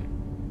soul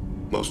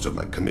name. Most of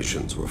my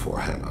commissions were for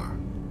Hanar.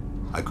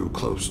 I grew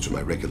close to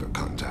my regular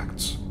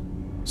contacts.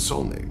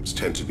 Soul names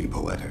tend to be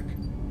poetic.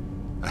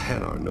 A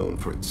Hanar known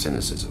for its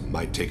cynicism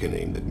might take a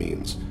name that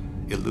means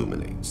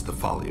illuminates the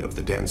folly of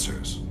the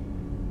dancers.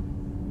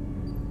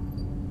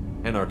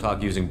 Hanar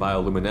talk using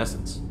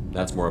bioluminescence.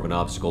 That's more of an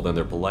obstacle than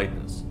their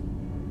politeness.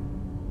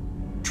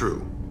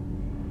 True.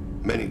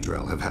 Many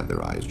Drell have had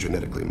their eyes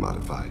genetically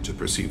modified to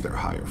perceive their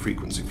higher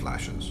frequency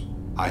flashes.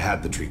 I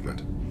had the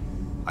treatment.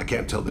 I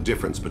can't tell the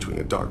difference between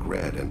a dark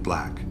red and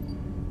black,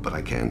 but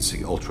I can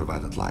see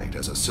ultraviolet light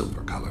as a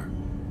silver color.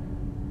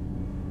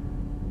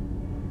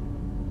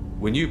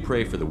 When you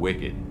pray for the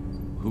wicked,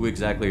 who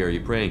exactly are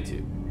you praying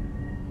to?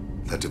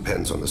 That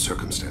depends on the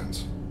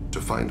circumstance. To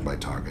find my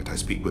target, I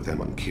speak with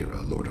them on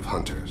Kira, Lord of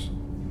Hunters.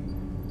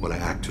 When I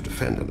act to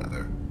defend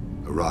another,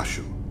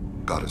 Arashu,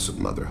 goddess of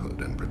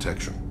motherhood and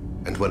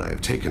protection. And when I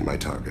have taken my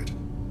target,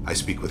 I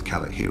speak with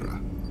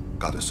Kalahira,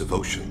 goddess of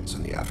oceans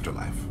and the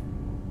afterlife.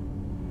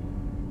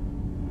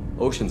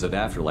 Oceans and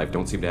afterlife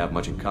don't seem to have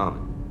much in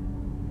common.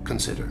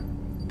 Consider,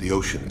 the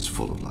ocean is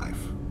full of life,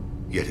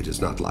 yet it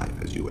is not life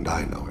as you and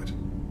I know it.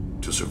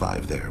 To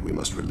survive there, we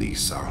must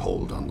release our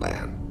hold on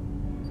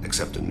land,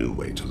 accept a new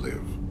way to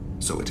live.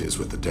 So it is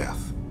with the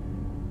death.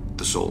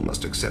 The soul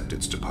must accept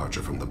its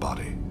departure from the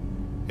body.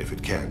 If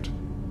it can't,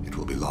 it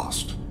will be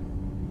lost.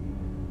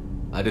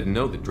 I didn't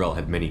know that Drell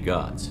had many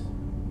gods.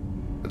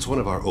 It's one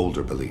of our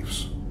older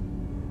beliefs.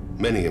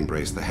 Many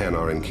embrace the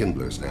Hanar and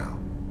Kindlers now,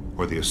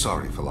 or the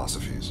Asari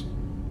philosophies.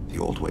 The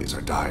old ways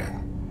are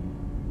dying.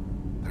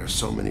 There are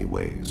so many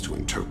ways to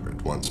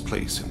interpret one's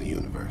place in the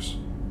universe.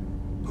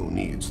 Who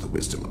needs the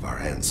wisdom of our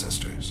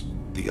ancestors?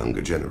 The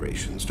younger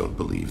generations don't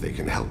believe they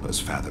can help us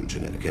fathom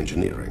genetic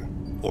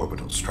engineering,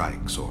 orbital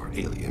strikes, or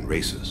alien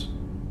races.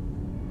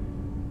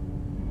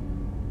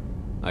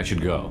 I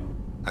should go.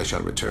 I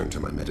shall return to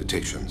my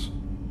meditations.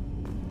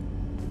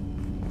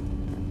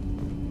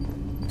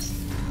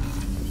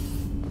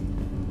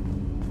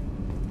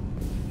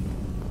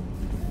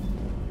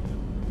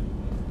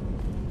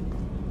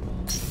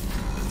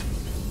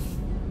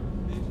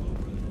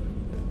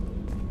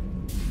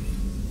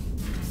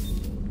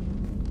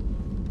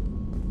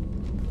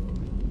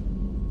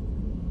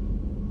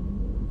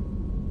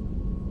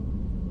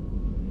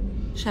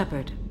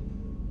 Shepard.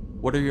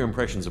 What are your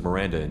impressions of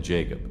Miranda and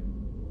Jacob?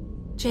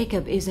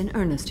 Jacob is an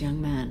earnest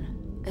young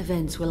man.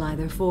 Events will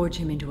either forge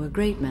him into a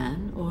great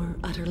man or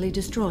utterly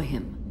destroy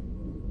him.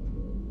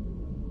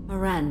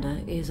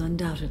 Miranda is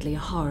undoubtedly a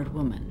hard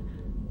woman.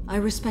 I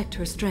respect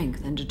her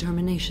strength and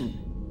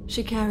determination.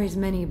 She carries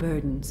many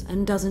burdens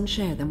and doesn't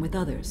share them with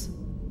others,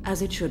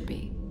 as it should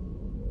be.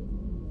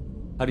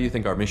 How do you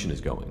think our mission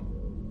is going?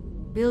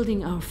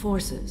 Building our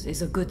forces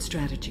is a good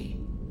strategy.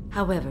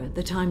 However,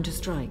 the time to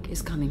strike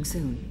is coming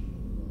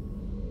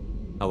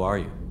soon. How are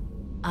you?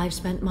 I've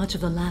spent much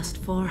of the last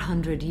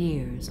 400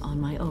 years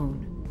on my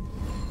own.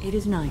 It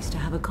is nice to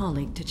have a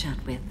colleague to chat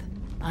with.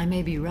 I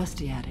may be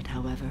rusty at it,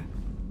 however.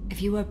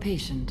 If you are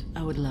patient,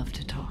 I would love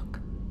to talk.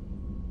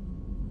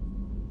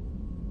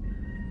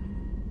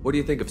 What do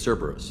you think of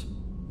Cerberus?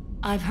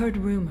 I've heard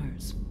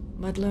rumors,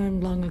 but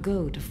learned long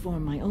ago to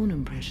form my own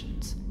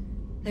impressions.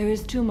 There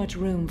is too much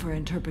room for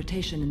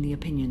interpretation in the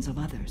opinions of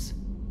others.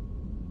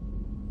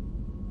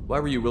 Why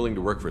were you willing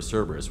to work for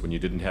Cerberus when you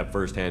didn't have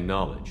first-hand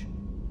knowledge?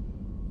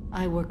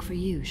 I work for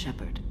you,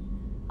 Shepard.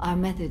 Our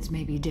methods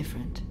may be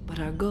different, but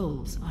our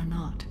goals are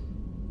not.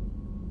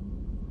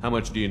 How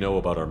much do you know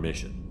about our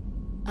mission?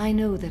 I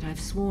know that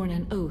I've sworn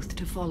an oath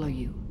to follow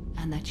you,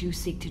 and that you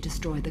seek to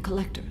destroy the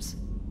Collectors.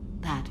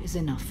 That is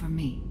enough for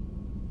me.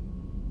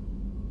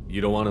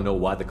 You don't want to know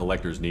why the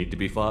Collectors need to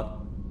be fought?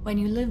 When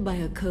you live by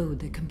a code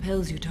that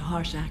compels you to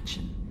harsh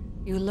action,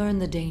 you learn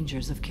the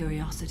dangers of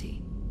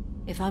curiosity.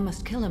 If I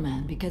must kill a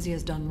man because he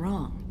has done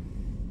wrong,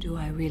 do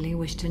I really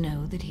wish to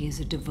know that he is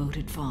a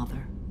devoted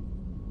father?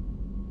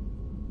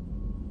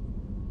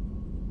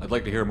 I'd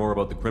like to hear more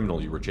about the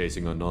criminal you were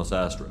chasing on Nos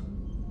Astra.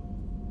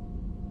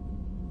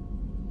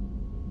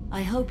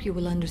 I hope you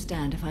will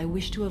understand if I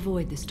wish to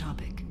avoid this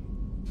topic.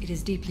 It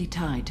is deeply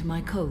tied to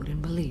my code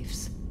and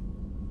beliefs.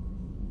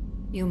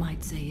 You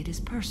might say it is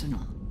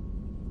personal.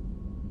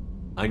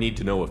 I need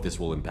to know if this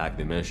will impact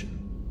the mission.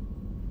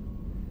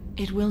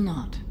 It will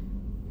not.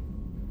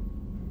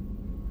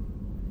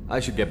 I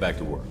should get back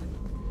to work.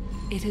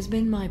 It has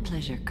been my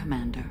pleasure,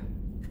 Commander.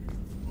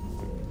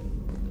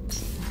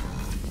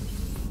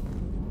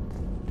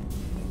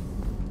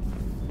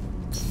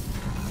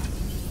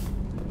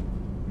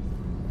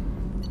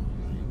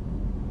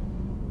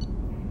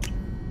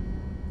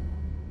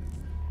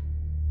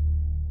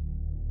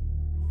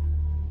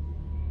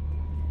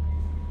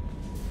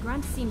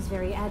 Grunt seems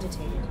very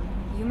agitated.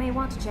 You may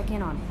want to check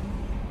in on him.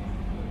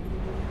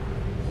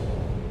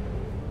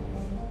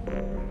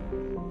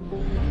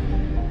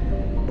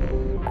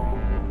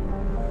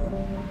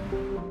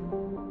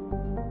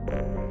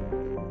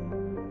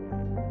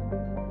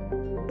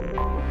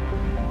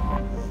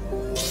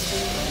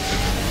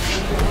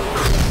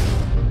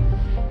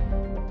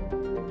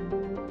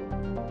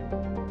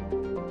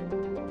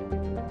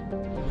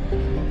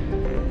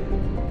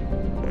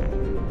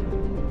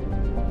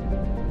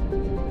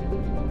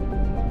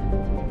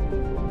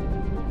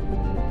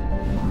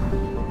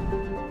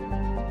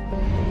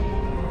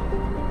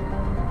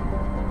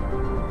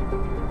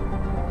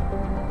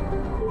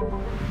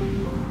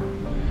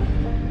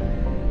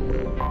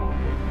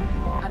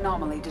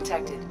 Anomaly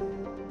detected.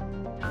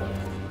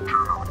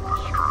 Terminal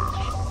distress.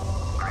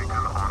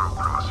 Beacon auto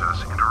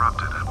process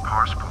interrupted at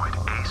parse point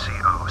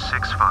ACO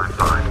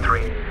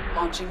 6553.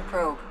 Launching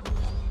probe.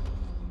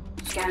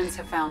 Scans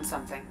have found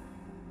something.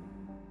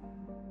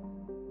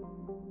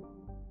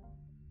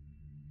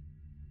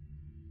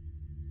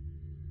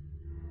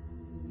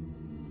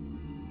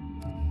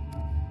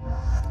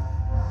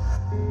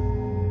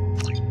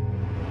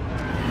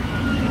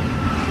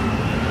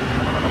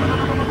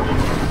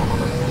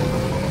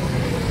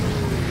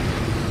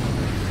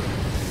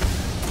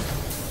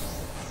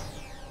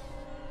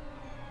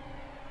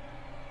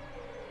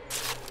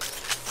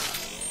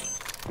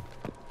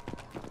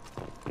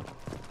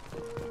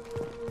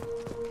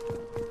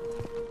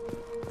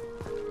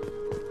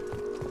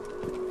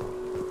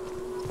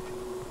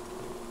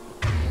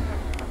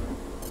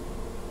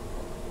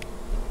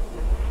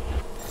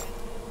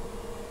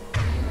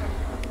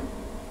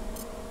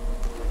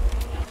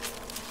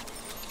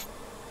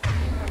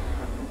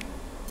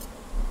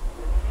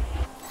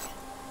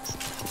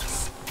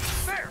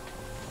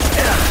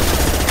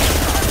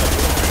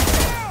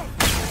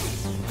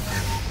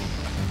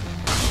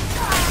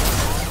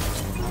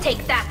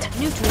 Take that.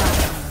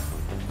 Neutralize.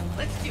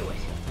 Let's do it.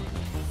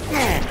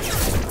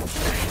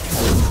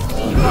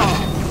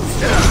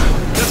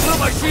 That's not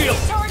my shield!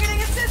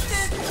 Targeting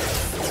assisted!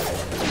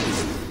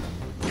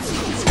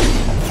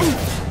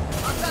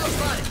 Hostiles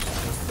running.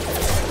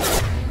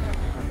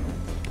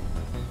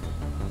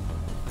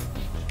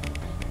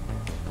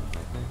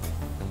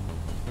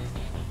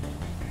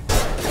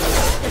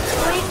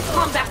 Deploying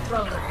combat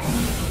drone.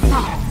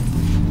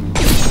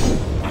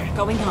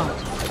 Going hard.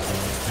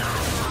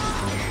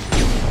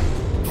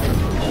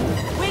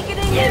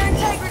 Weakening their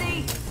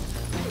integrity!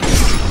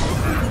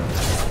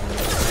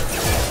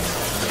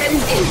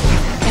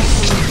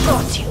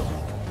 Got you.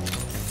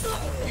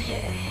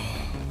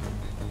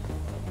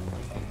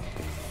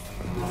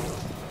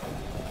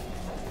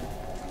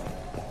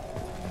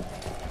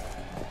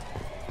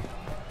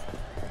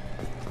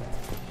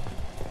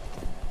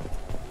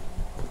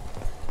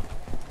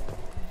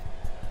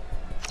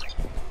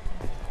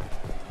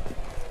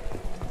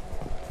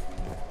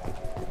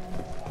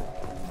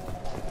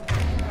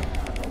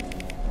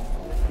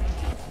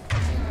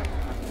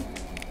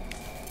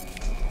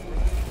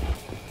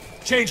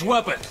 Change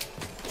weapon!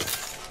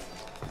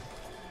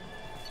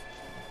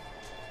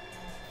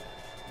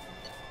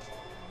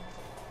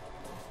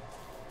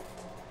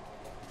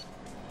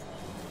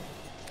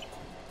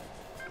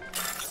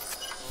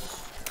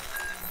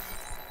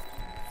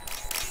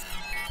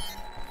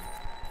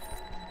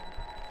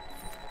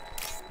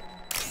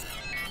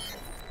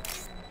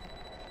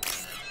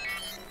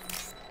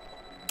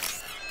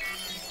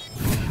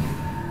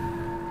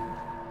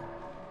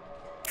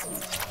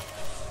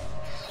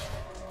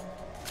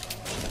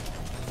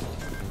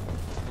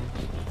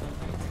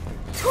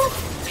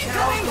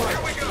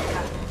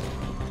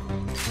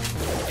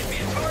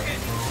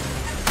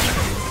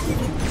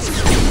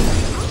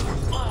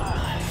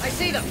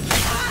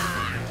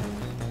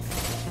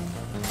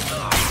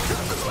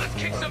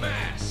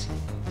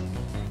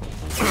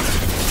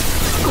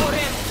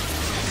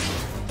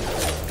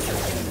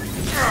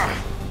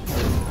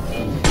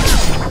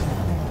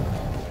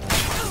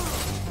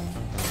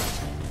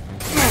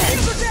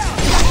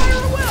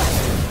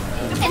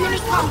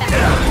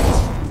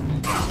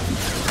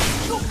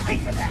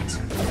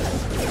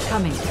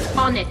 Coming.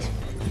 On it.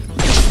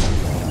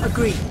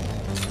 Agreed.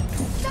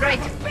 Right.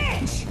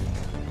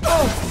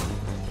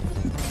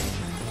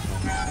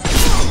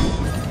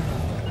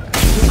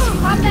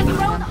 Combat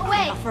drone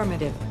away.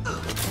 Affirmative.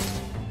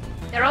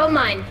 They're all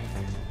mine.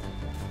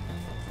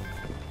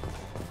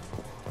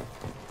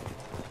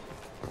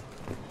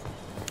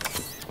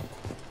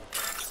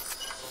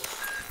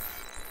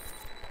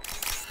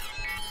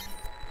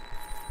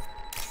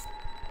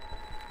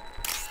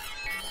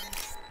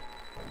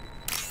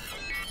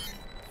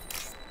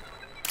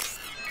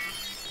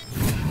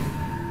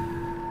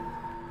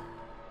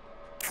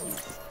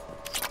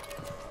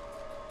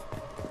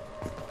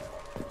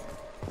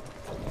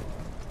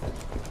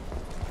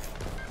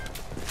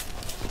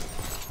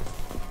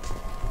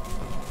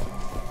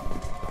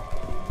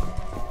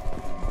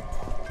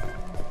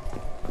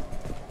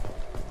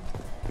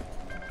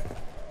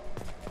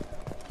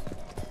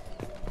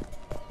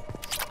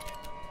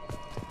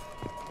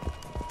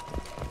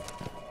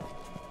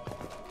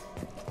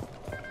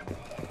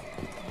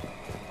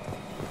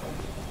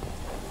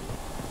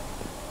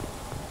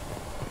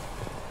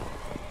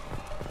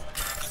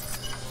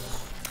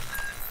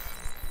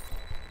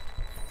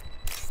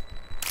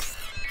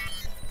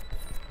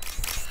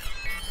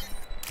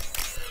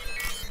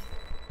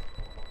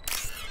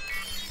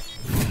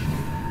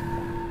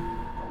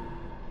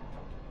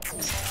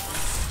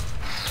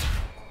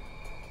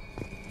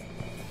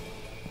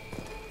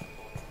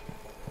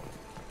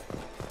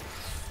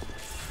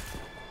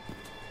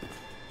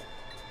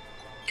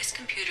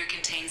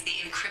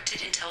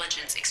 encrypted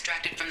intelligence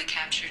extracted from the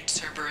captured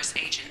Cerberus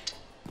agent.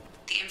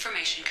 The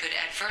information could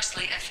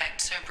adversely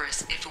affect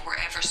Cerberus if it were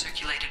ever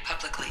circulated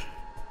publicly.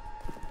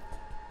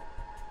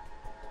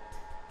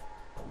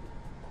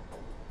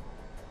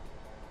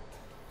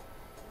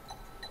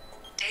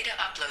 Data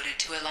uploaded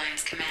to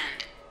Alliance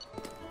Command.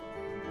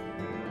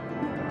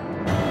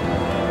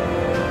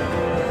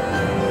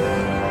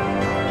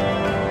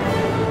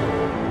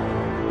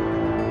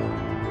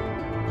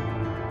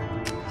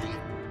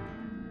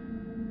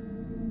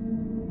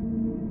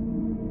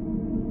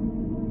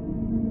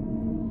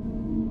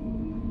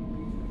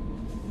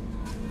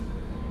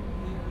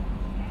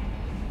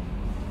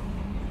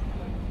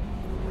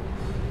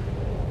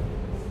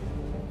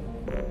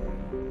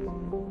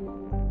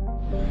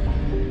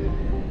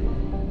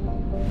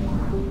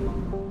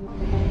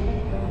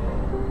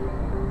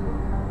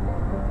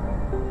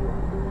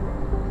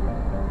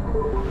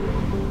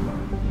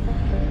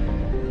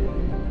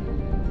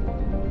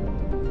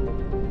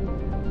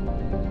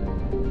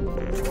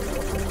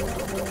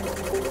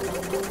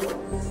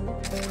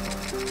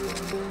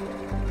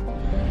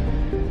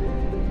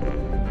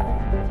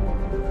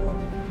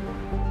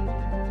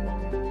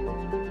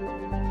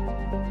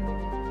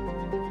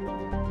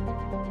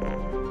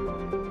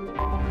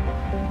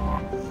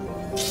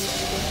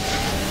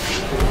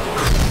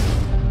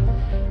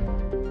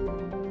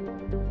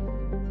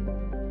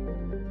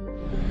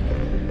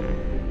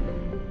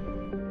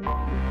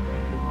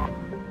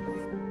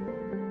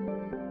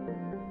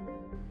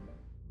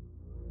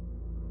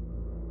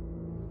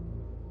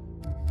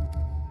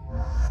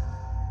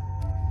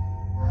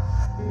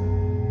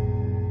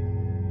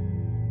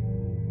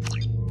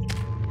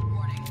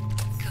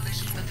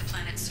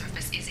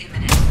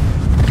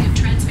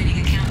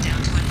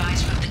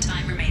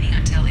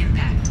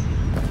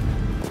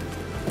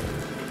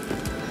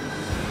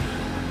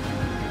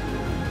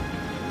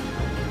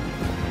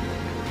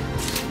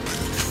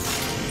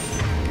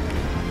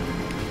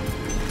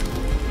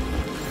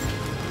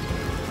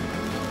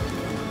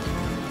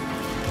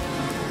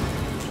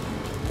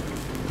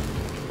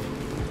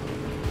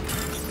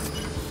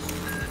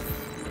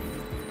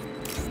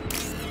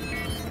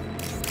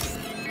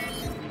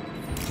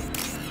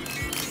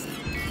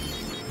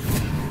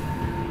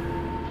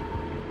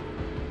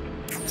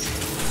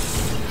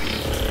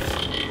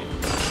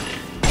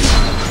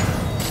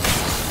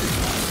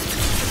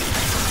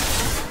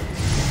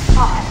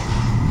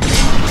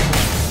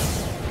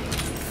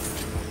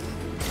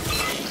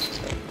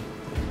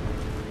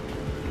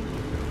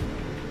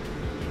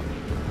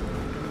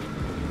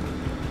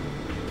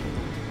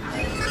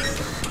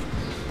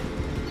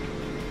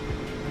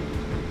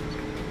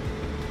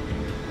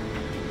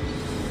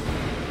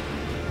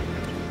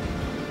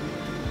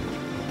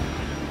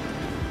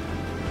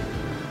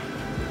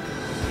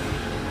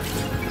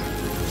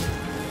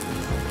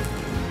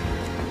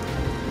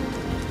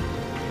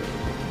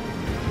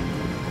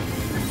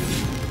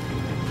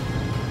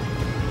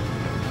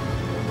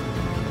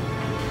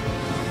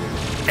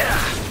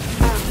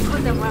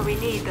 Where we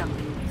need them.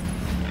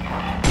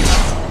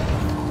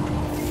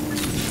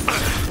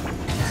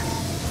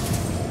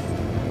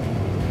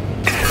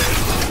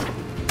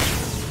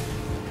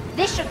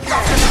 This should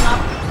cluster them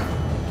up.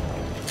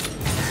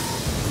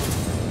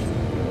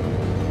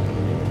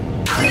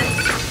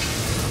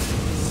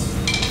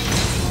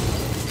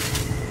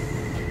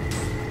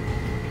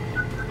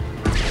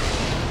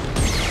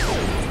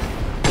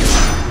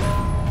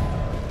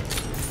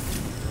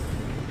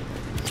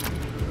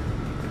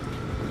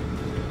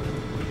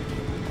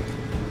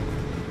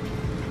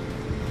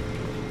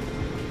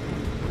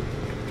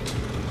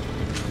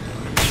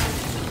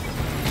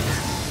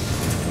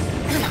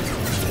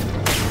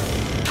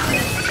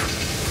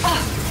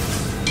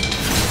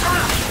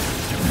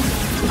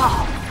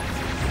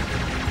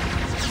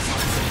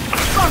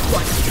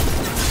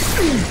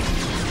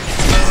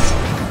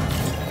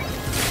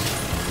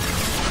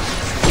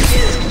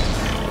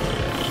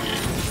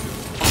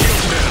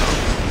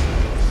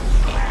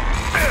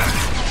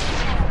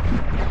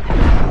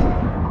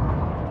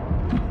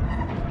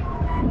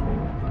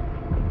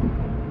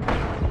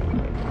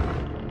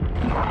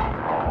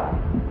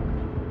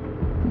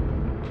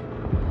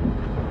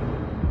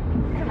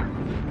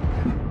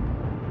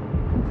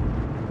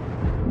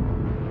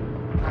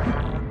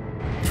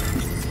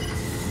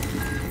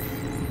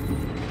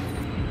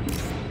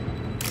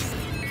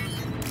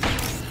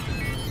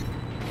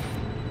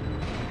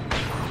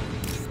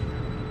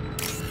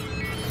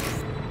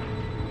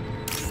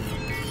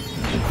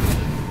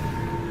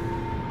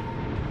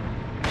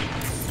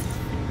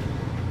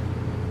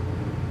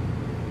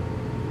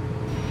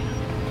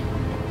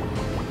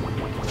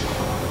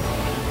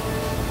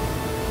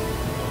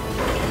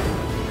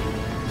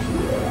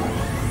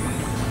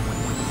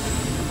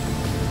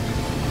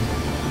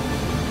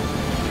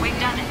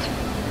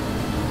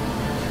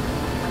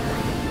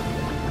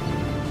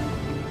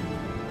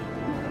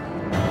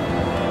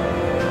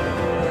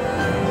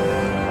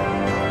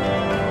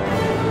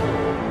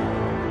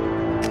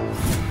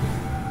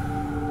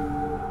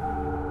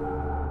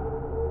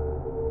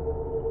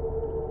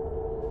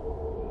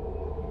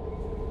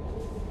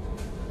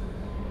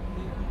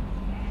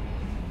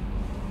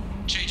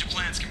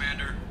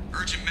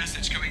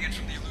 message coming in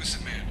from the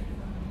Elusive Man.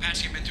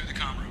 Patching him in through the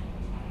comm room.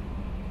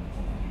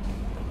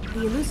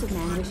 The Elusive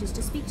Man wishes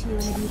to speak to you in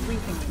a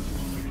debriefing.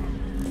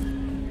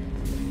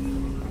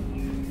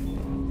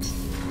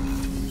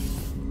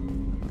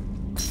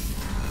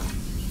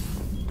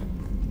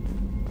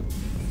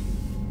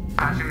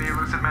 Patching the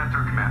Elusive Man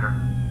through,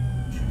 Commander.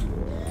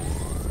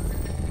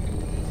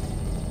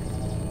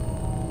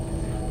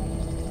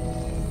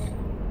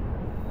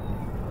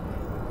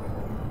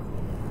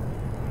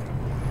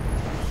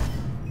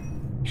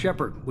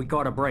 Shepard, we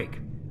got a break.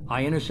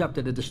 I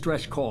intercepted a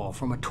distress call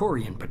from a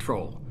Turian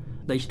patrol.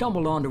 They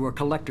stumbled onto a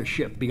collector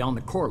ship beyond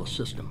the Corliss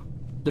system.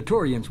 The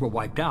Turians were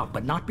wiped out,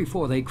 but not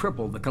before they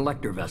crippled the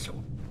collector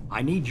vessel.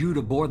 I need you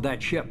to board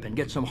that ship and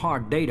get some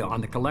hard data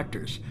on the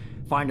collectors.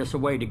 Find us a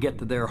way to get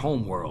to their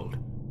homeworld.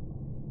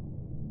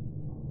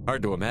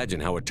 Hard to imagine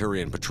how a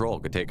Turian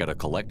patrol could take out a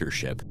collector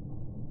ship.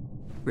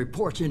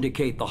 Reports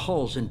indicate the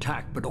hull's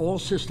intact, but all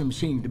systems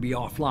seem to be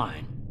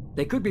offline.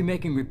 They could be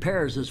making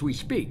repairs as we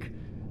speak.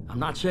 I'm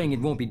not saying it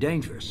won't be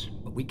dangerous,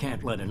 but we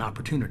can't let an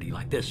opportunity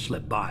like this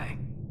slip by.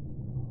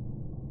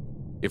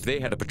 If they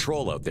had a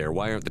patrol out there,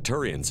 why aren't the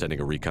Turians sending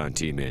a recon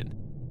team in?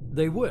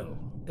 They will,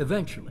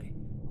 eventually.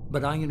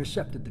 But I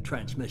intercepted the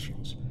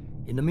transmissions.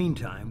 In the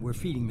meantime, we're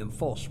feeding them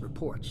false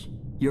reports.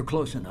 You're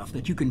close enough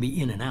that you can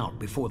be in and out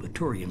before the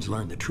Turians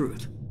learn the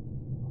truth.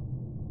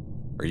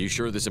 Are you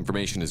sure this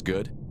information is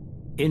good?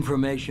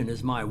 Information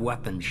is my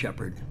weapon,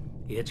 Shepard.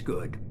 It's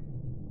good.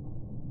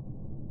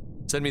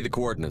 Send me the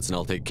coordinates and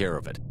I'll take care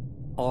of it.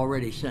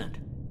 Already sent.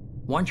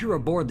 Once you're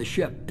aboard the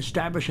ship,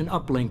 establish an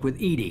uplink with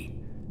Edie.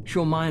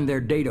 She'll mine their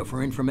data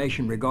for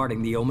information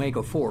regarding the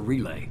Omega-4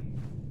 relay.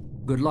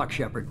 Good luck,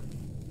 Shepard.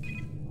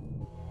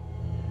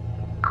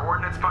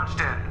 Coordinates punched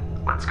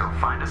in. Let's go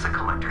find us a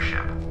collector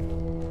ship.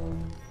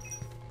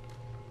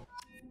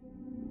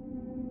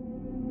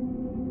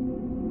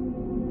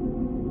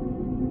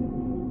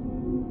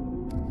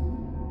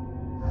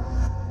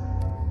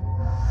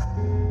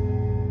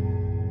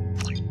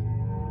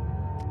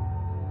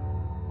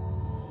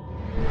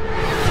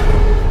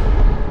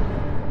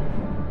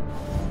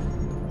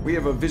 We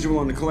have a visual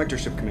on the collector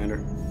ship,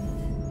 Commander.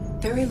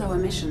 Very low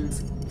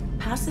emissions.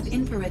 Passive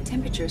infrared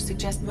temperatures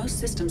suggest most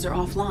systems are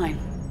offline.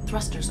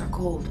 Thrusters are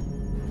cold.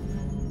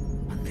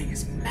 That thing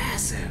is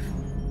massive.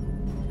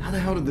 How the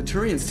hell did the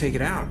Turians take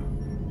it out?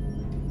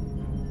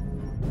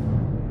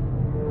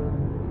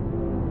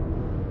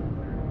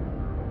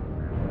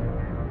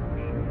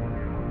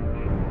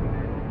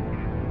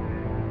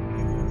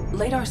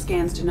 LADAR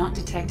scans do not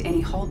detect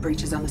any hull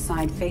breaches on the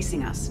side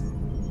facing us.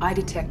 I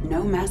detect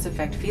no mass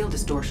effect field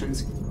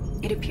distortions.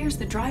 It appears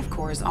the drive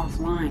core is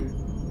offline.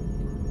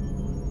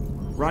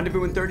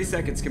 Rendezvous in 30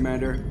 seconds,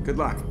 Commander. Good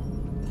luck.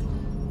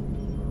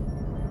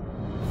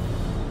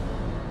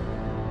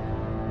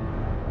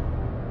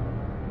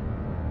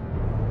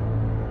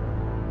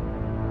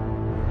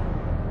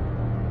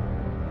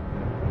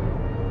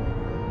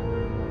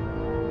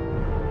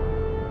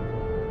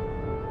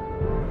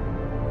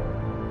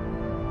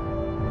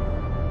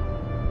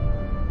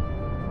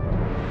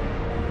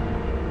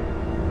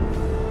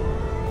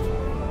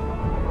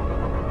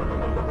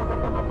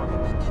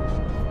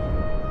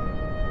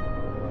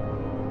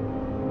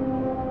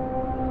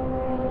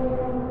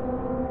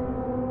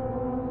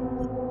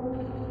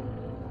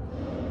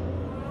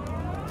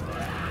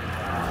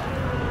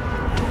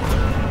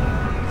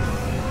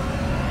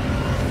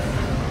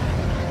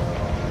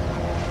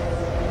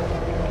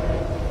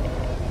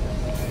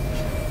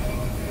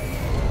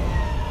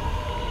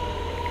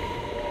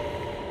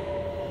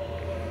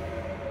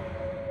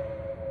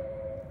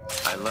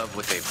 I love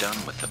what they've done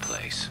with the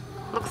place.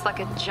 Looks like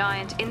a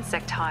giant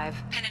insect hive.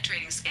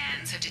 Penetrating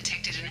scans have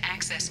detected an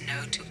access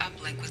node to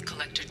uplink with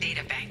collector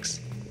data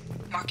banks.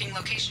 Marking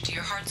location to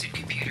your hardsuit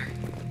computer.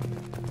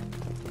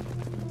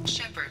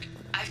 Shepard,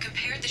 I've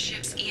compared the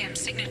ship's EM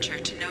signature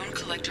to known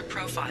collector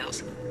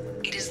profiles.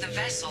 It is the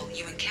vessel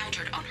you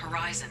encountered on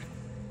Horizon.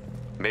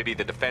 Maybe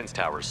the defense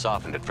towers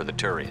softened it for the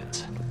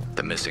Turians.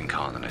 The missing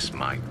colonists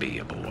might be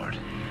aboard,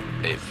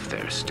 if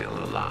they're still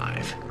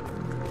alive.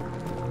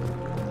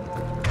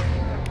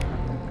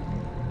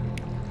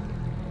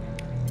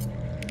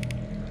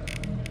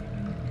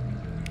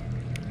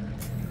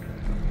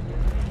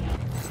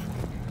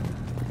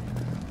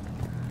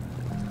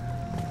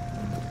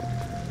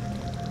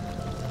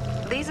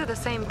 These are the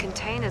same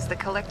containers the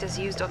collectors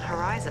used on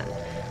Horizon.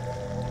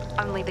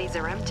 Only these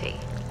are empty.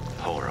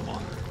 Horrible.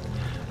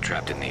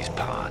 Trapped in these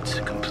pods,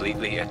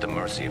 completely at the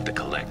mercy of the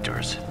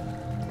collectors.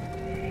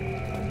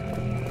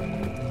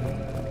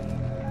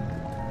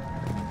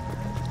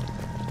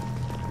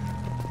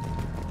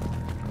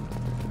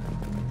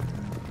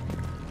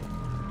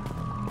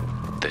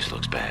 This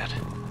looks bad.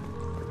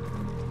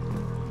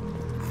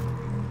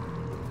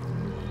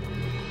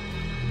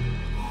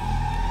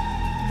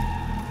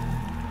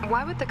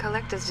 Why would the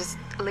collectors just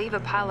leave a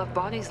pile of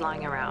bodies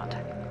lying around?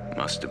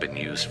 Must have been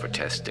used for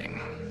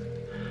testing.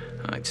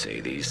 I'd say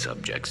these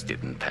subjects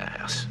didn't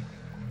pass.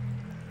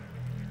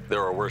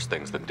 There are worse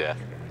things than death,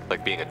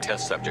 like being a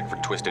test subject for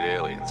twisted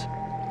aliens.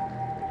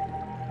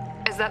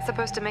 Is that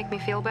supposed to make me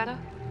feel better?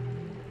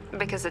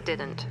 Because it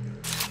didn't.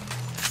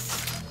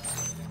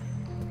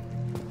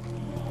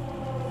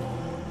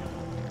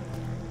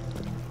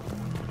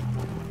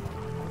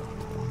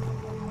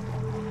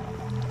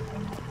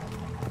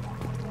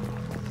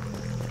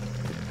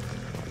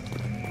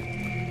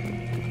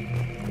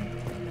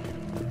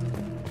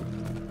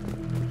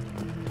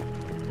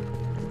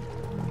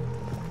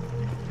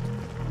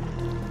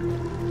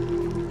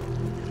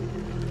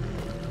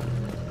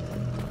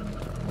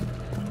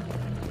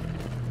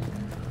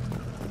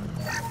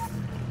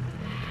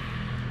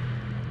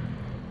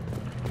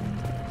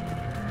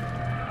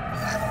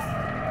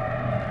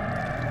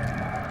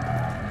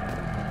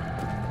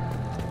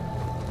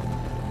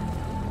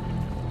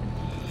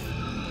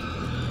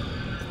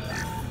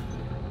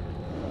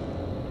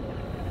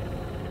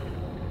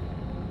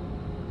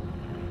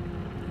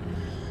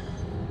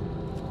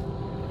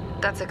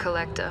 That's a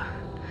collector.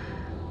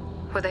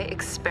 Were they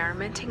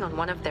experimenting on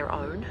one of their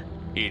own?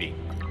 Edie,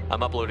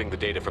 I'm uploading the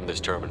data from this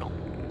terminal.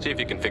 See if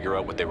you can figure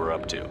out what they were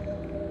up to.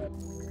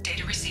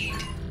 Data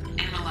received.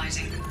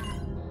 Analyzing.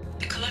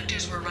 The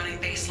collectors were running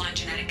baseline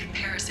genetic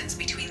comparisons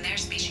between their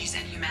species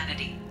and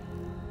humanity.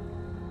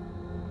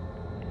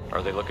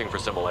 Are they looking for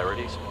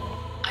similarities?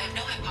 I have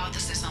no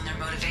hypothesis on their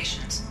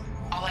motivations.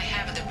 All I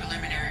have are the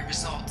preliminary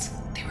results.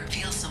 They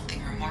reveal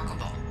something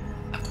remarkable.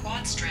 A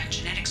quad-strand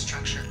genetic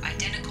structure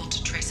identical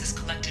to traces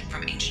collected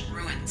from ancient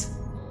ruins.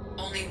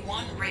 Only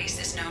one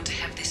race is known to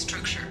have this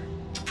structure,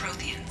 the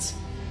Protheans.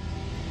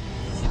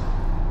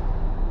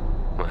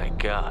 My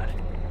God.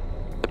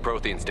 The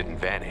Protheans didn't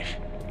vanish.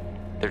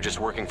 They're just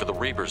working for the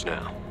Reapers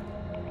now.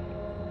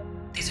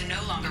 These are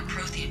no longer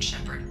Prothean,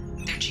 Shepard.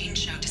 Their genes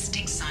show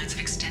distinct signs of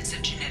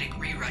extensive genetic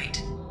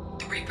rewrite.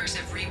 The Reapers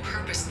have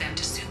repurposed them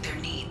to suit their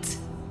needs.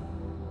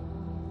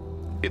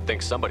 You'd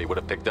think somebody would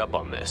have picked up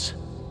on this.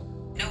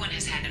 No one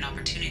has had an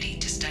opportunity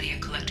to study a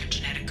collector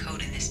genetic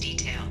code in this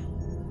detail.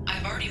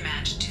 I've already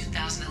matched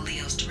 2,000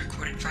 alleles to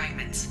recorded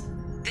fragments.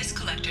 This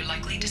collector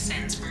likely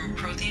descends from a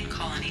Prothean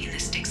colony in the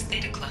Styx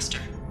Theta cluster,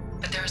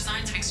 but there are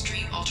signs of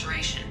extreme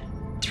alteration.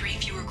 3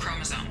 fewer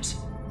chromosomes,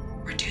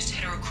 reduced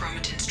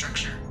heterochromatin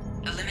structure,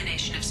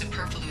 elimination of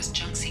superfluous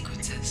junk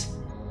sequences.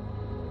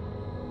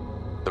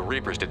 The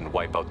Reapers didn't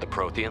wipe out the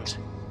Protheans.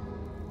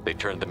 They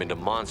turned them into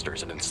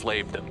monsters and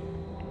enslaved them.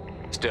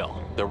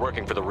 Still, they're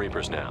working for the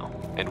Reapers now,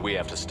 and we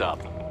have to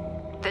stop them.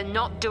 They're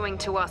not doing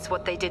to us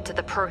what they did to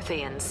the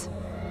Protheans.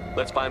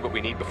 Let's find what we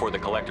need before the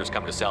collectors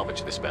come to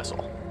salvage this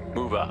vessel.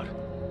 Move out.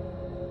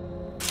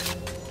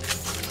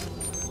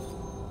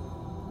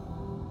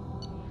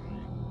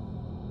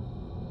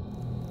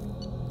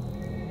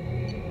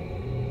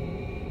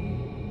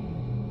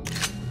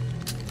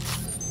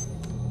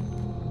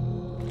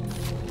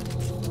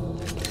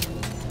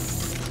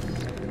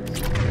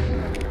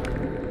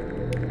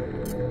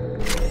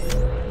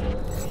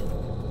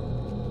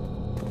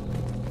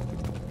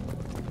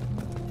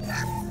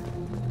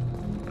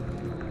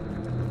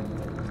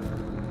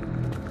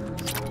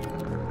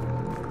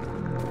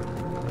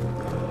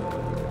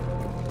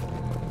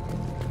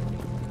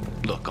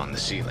 Look on the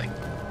ceiling.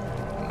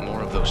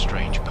 More of those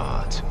strange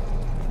pods.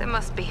 There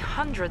must be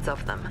hundreds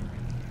of them.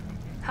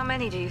 How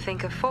many do you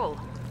think are full?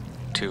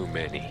 Too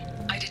many.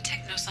 I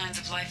detect no signs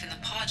of life in the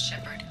pod,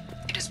 Shepard.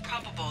 It is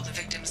probable the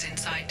victims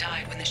inside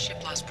died when the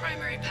ship lost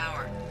primary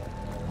power.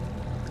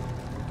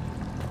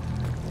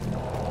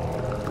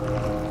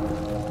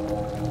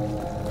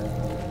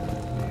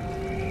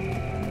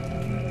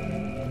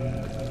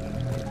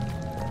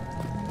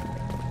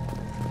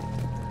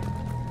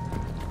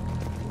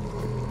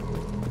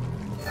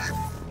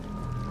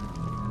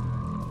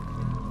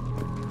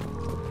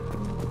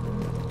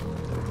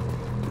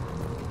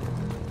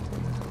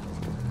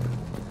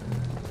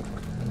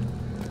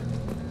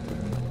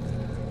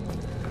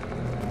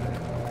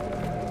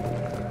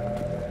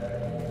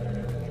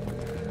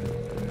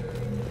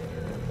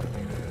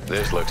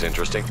 This looks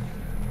interesting.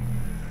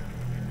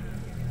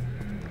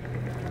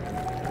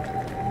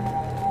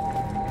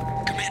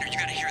 Commander, you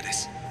gotta hear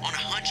this. On a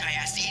hunch, I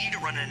asked Edie to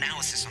run an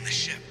analysis on this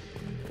ship.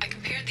 I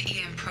compared the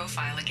EM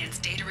profile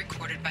against data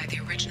recorded by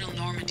the original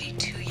Normandy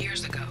 2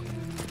 years ago.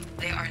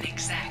 They are an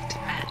exact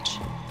match.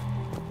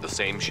 The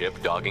same ship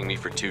dogging me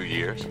for 2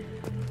 years?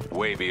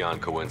 Way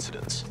beyond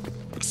coincidence.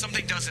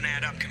 Something doesn't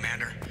add up,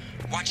 Commander.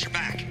 Watch your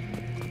back.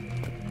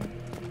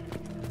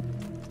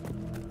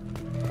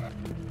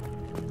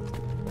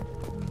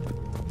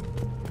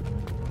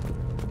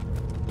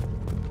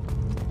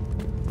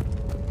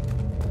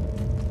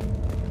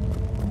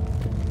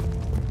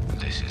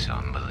 This is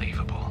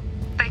unbelievable.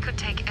 They could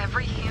take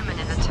every human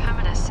in the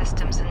Terminus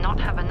systems and not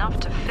have enough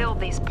to fill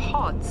these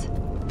pods.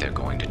 They're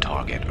going to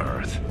target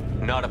Earth.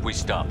 Not if we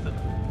stop them.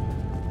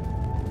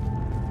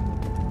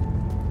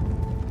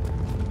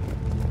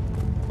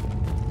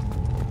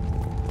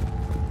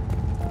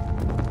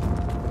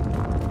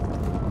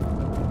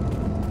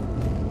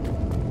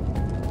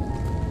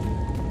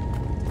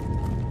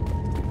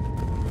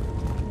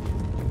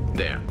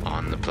 There,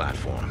 on the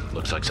platform.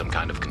 Looks like some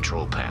kind of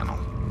control panel.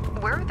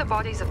 Where are the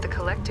bodies of the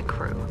collector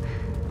crew?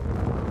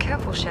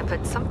 Careful,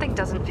 Shepard. Something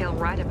doesn't feel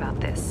right about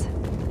this.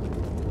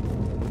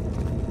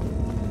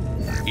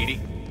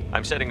 Edie,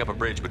 I'm setting up a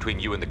bridge between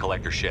you and the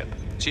collector ship.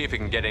 See if you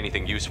can get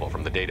anything useful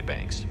from the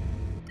databanks.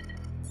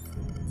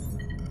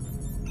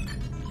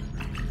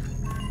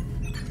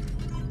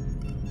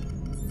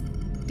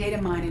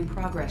 Data mine in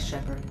progress,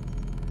 Shepard.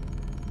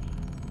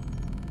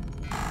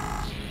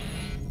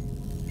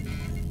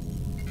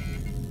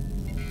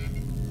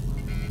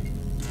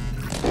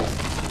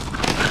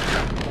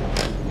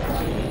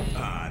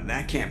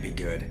 That can't be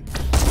good.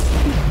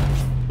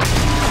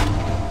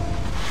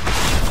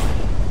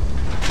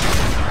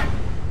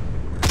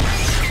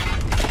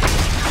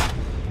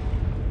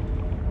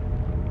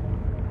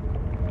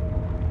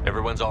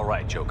 Everyone's all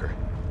right, Joker.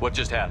 What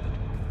just happened?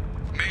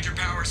 Major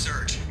power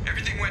surge.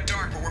 Everything went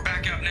dark, but we're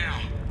back up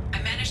now.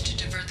 I managed to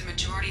divert the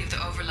majority of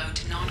the overload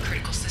to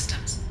non-critical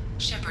systems.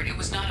 Shepard, it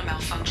was not a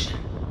malfunction.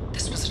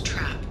 This was a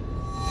trap.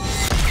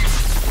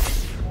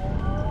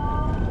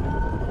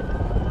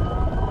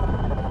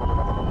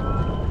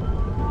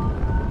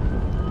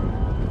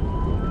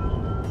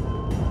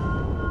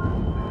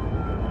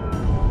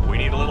 We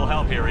need a little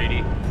help here,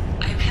 Edie.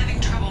 I am having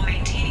trouble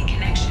maintaining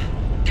connection.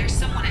 There's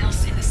someone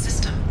else in the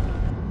system.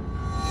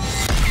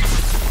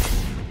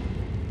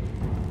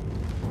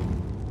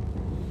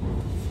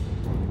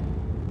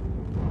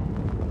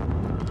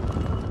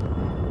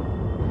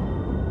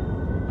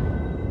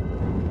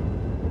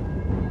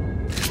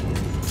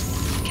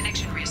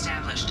 Connection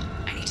reestablished.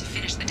 I need to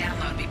finish the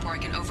download before I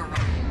can override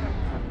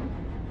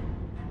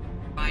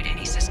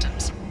any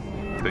systems.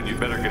 Then you'd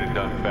better get it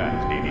done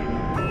fast, Edie.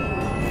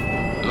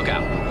 Look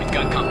out, we've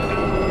got company.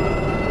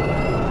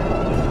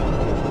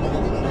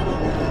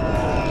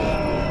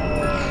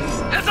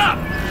 Heads up!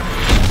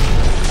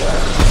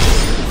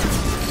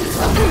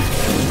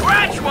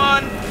 Scratch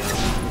one!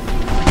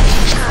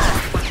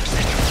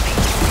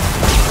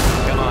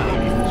 Come on,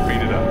 Edie.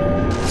 Speed it up.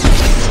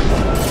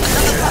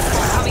 Another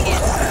customer coming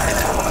in.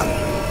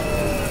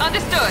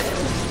 Understood.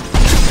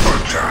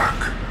 Attack.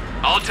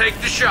 I'll take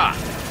the shot.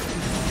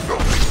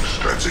 Nothing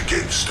stands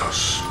against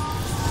us.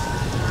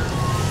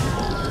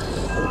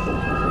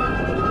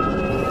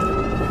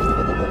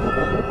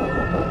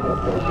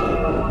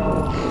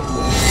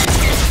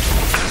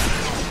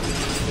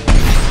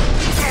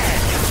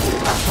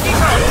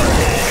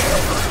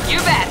 You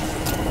bet.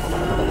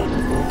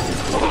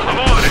 I'm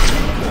on it.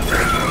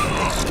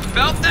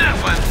 Felt that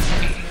one.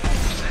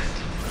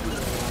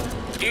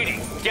 Edie,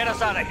 get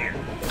us out of here.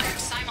 I am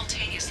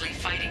simultaneously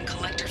fighting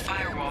collector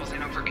firewalls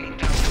in over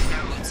 8,000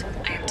 nodes.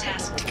 I am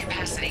tasked to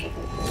capacity.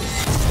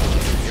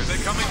 Here they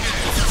come again.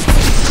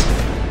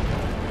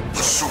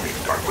 Assuming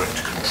direct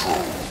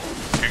control.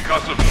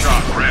 Concussive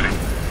shock ready.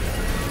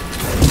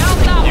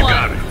 Found that You one.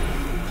 got it.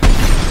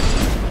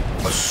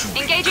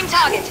 Assuming Engaging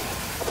target.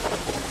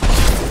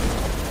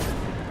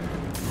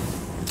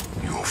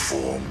 your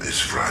form is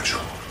fragile.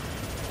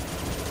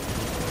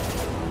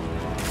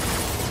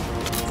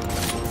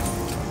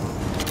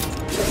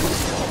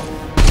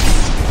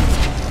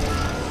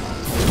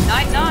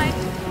 Night-night.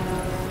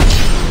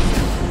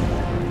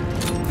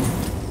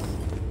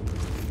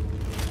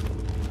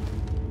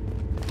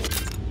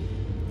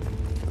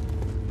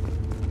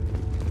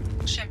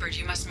 Shepard,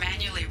 you must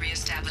manually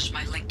re-establish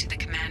my link to the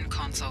command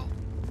console.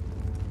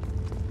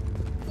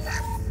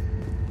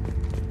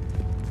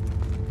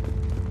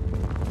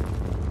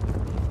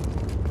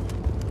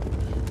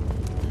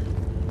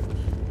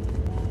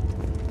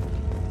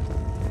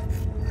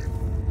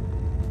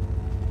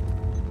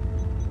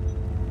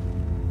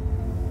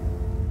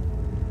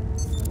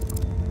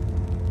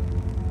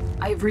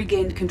 I have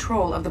regained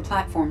control of the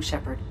platform,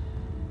 Shepard.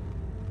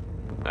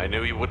 I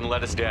knew you wouldn't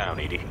let us down,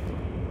 Edie.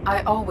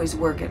 I always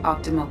work at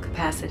optimal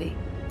capacity.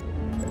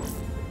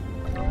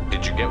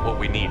 Did you get what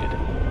we needed?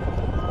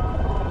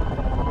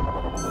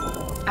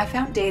 I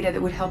found data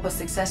that would help us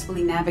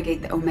successfully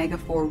navigate the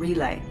Omega-4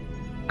 relay.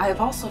 I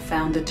have also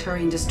found a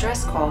Turian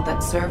distress call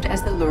that served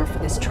as the lure for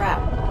this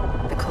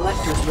trap. The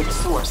collectors were the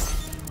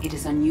source. It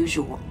is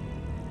unusual.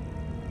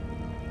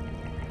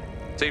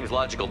 Seems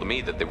logical to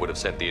me that they would have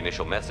sent the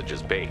initial message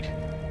as bait.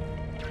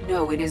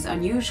 No, it is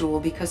unusual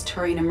because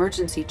Turian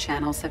emergency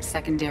channels have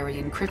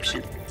secondary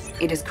encryption.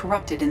 It is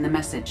corrupted in the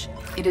message.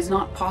 It is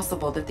not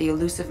possible that the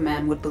elusive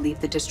man would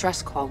believe the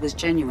distress call was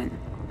genuine.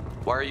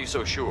 Why are you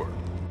so sure?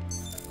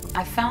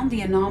 I found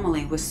the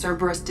anomaly with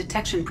Cerberus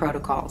detection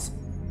protocols.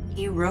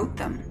 He wrote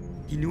them.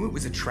 He knew it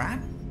was a trap?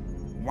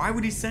 Why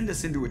would he send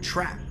us into a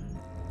trap?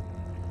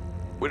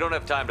 We don't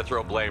have time to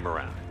throw blame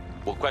around.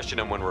 We'll question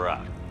him when we're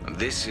out.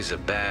 This is a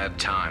bad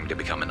time to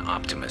become an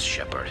optimist,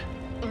 Shepard.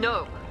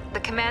 No, the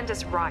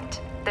commander's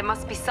right. There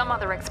must be some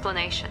other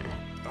explanation.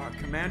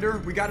 Commander,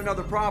 we got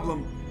another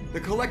problem. The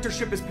collector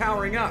ship is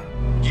powering up.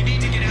 You need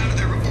to get out of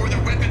there before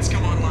their weapons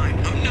come online.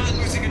 I'm not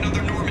losing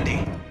another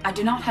Normandy. I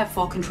do not have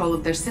full control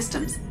of their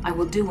systems. I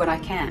will do what I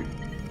can.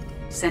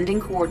 Sending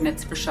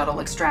coordinates for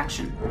shuttle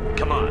extraction.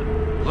 Come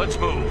on, let's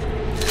move.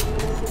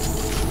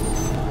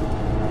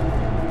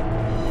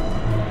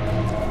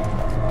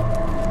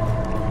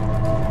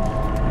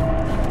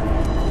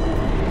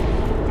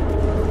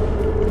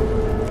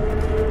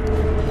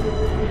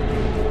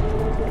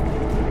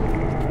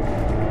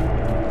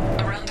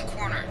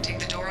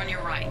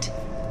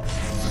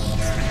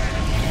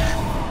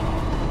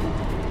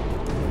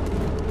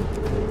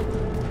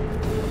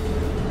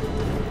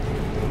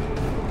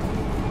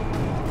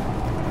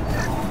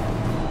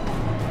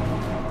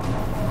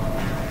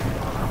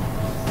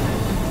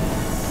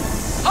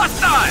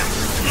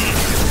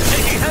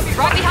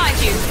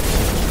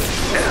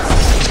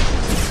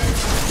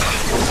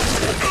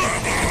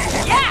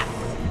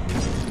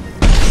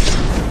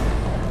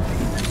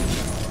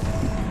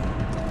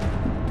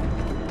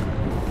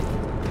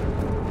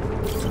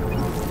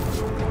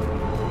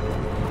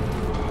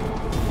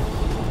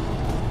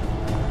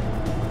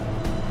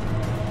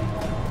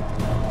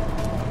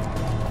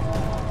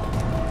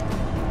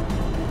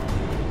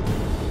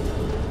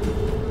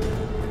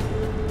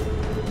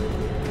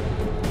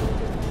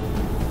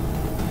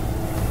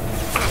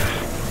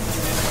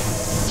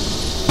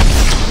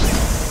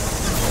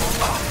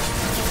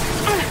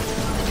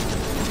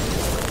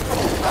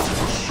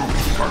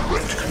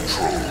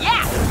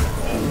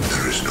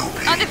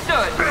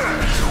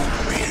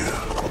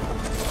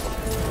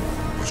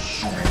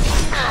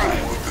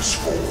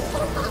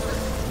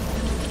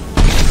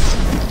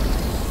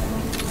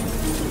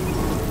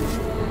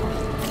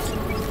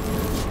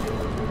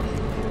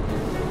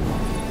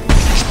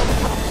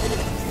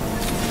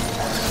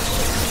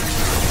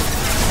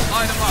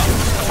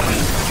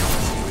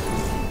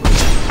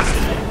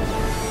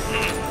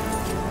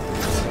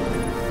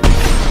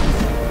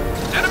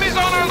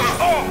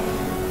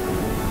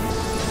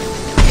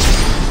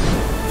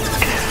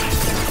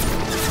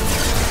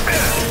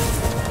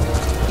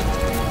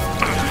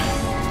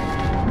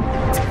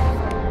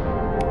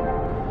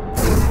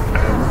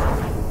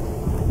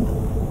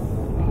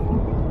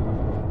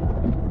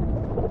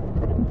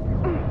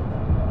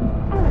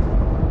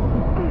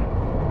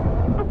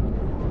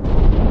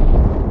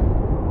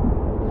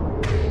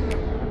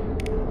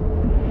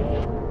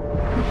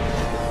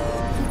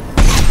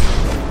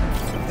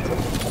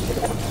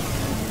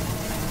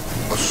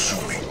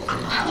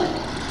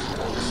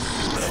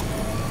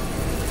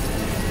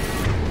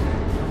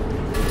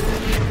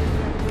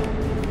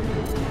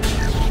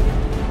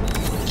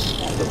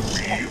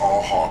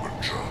 are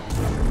Harbinger.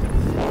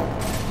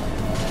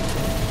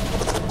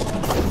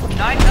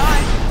 9-9.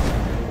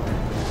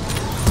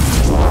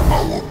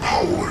 Our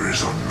power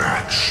is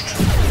unmatched.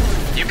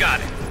 You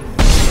got it.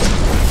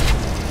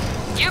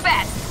 You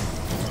bet.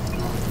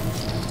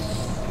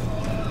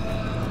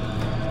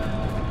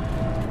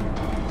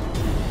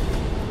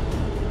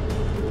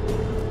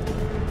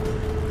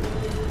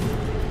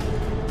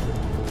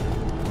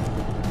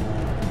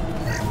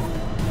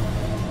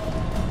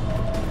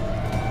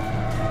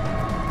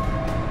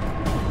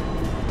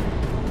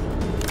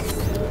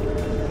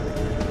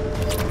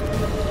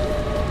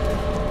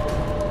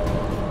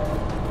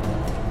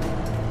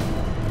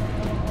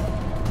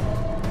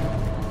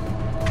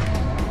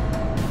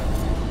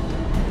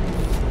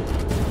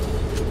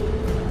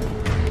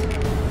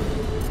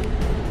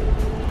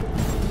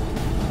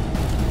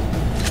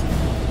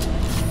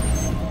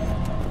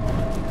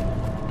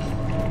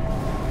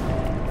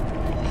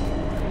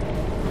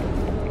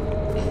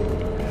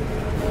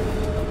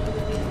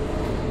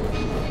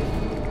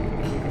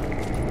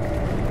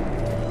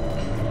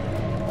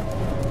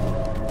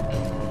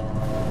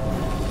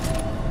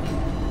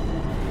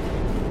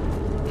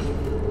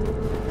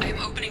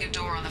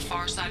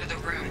 Side of the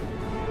room.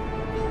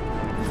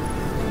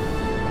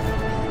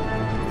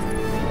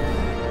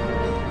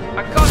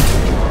 I got it.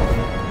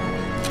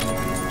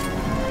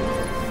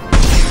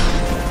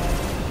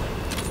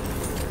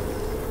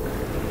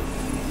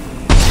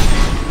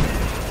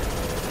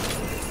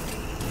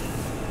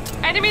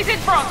 Enemies in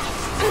front.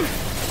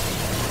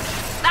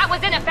 That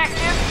was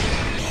ineffective.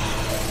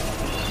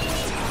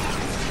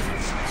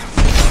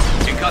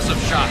 Concussive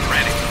shot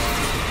ready.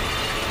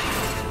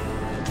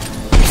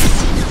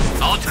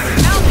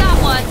 Found that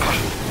one.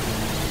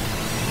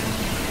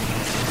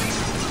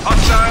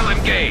 Hostile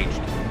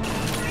engaged.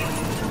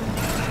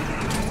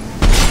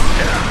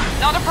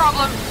 Not a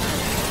problem.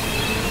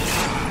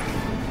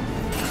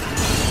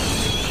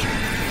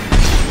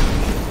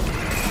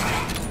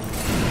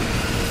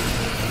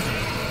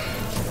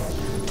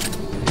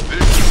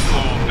 This is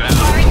all down.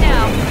 Firing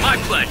now. My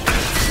pleasure.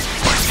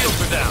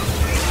 Shields are down.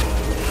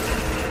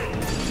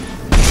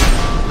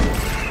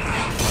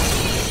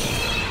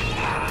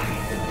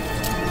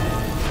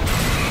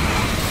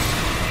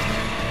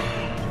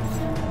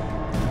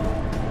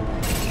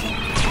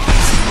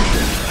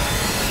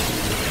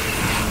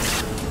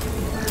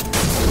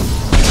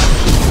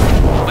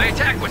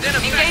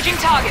 Engaging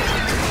target.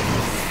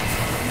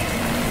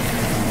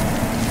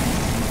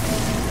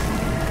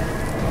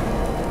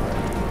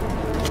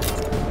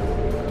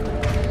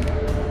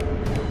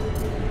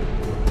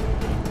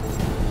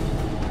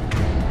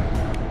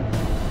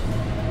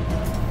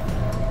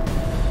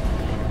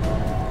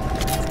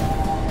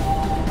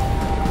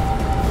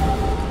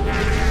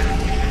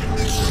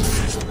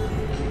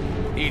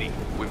 Edie,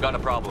 we've got a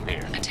problem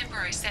here. A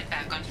temporary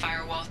setback on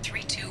firewall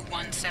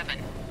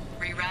 3217.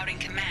 Rerouting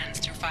commands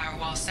through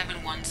firewall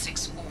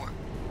 7164.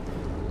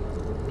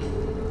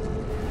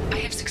 I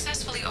have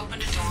successfully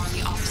opened a door on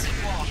the opposite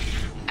wall.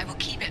 I will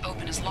keep it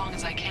open as long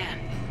as I can.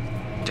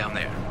 Down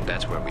there.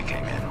 That's where we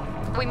came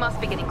in. We must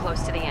be getting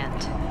close to the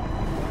end.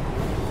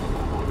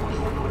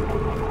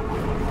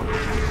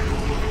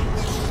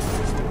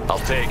 I'll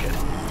take it.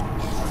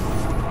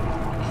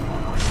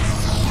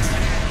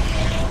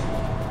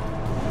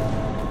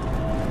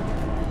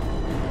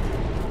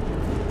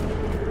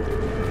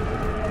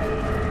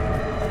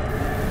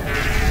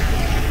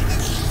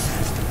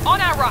 On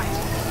our right.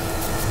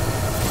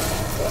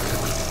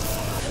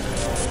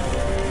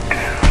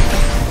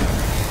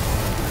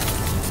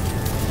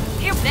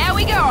 Here, there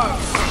we go.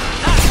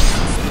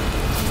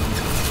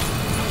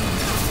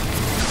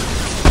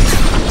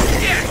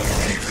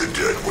 Leave the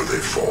dead where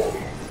they fall.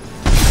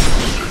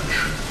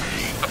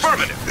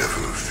 Affirmative.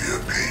 Never fear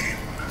pain.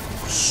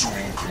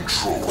 Assume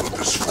control of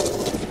this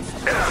fall.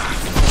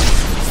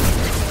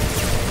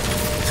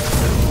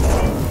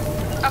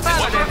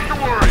 Nothing to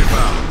worry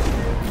about.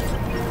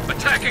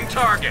 Attacking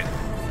target.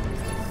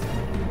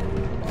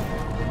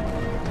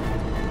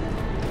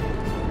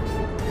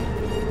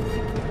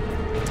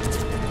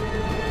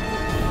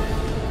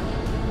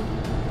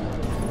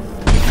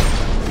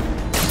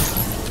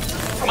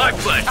 My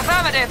pleasure.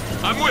 Affirmative.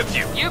 I'm with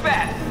you. You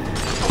bet.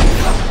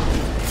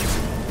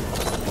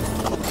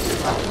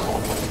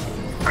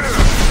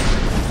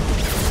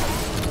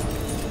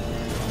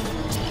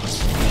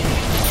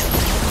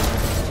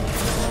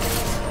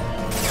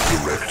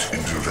 Direct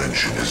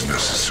intervention is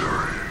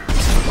necessary.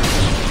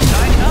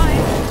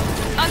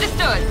 9-9.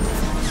 Understood.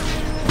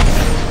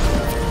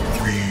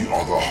 We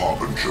are the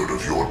harbinger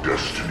of your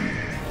destiny.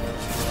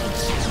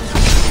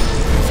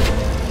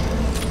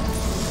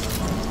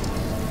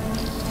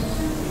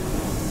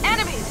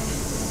 Enemies.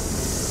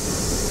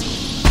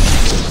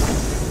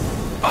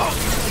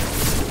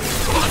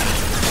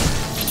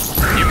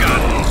 You got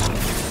it.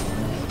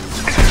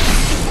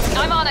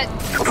 I'm on it.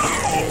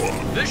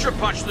 This should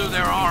punch through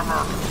their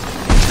armor.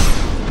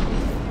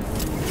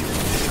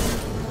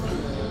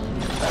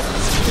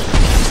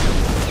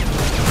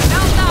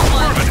 Found that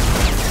one.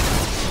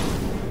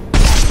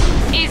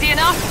 Easy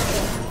enough.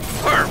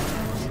 Perfect.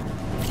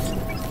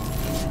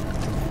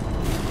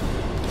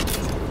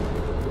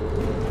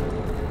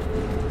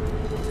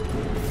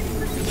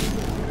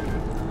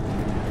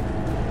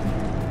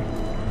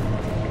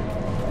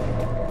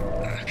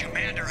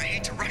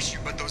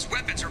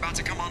 weapons are about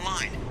to come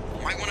online.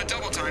 Might want to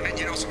double time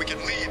it, so we can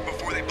leave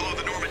before they blow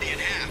the Normandy in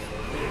half.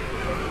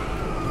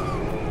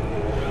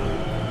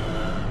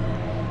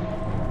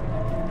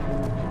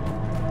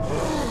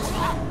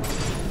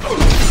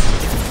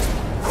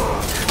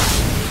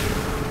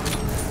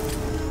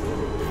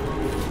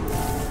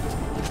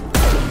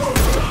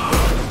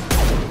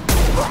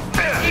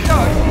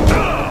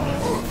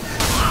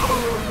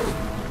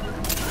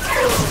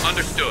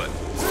 Understood.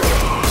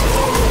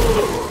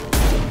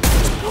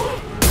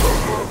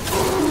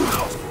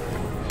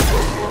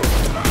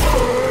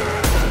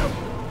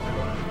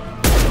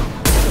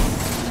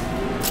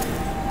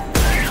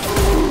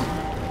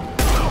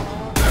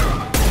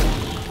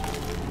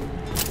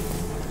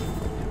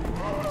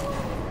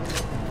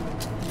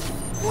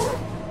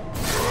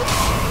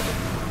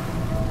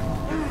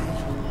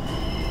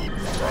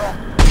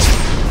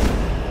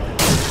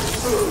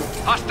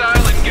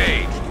 Hostile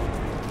engaged.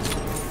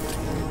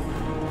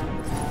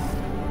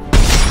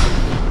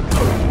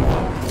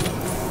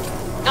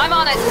 I'm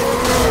on it.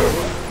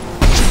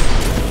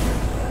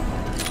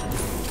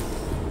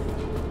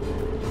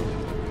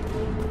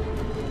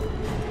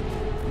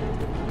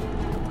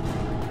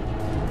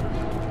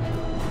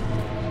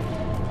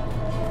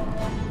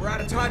 We're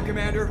out of time,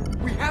 Commander.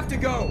 We have to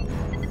go.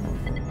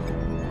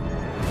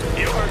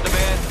 You heard the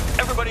man.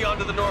 Everybody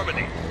onto the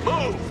Normandy.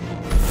 Move!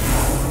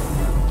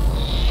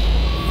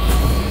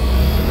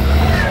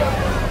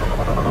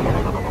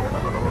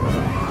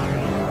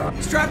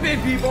 Strap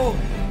in, people!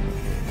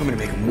 I'm gonna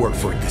make him work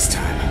for it this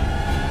time.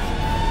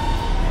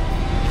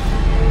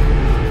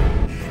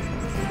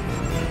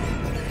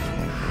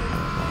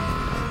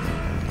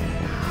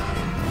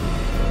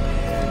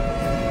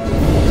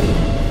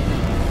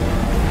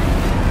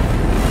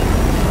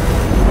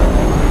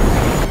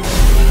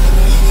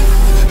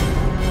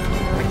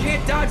 I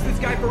can't dodge this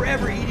guy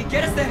forever, Edie.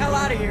 Get us the hell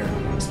out of here!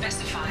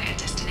 Specify a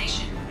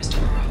destination, Mr.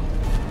 Moreau.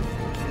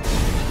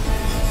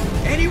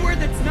 Anywhere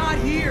that's not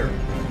here!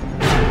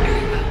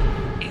 Very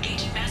well.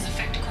 Engaging Mass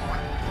Effect Core.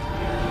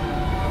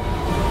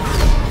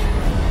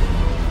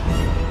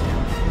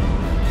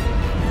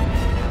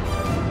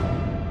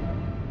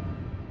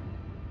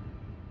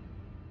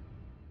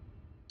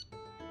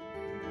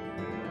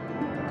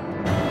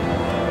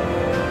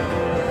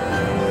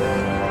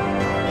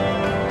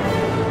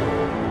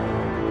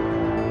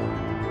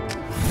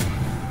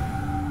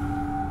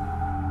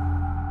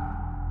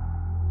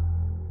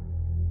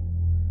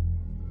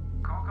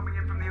 Call coming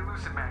in from the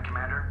Elusive Man,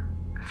 Commander.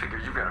 I figure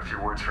you got a few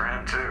words for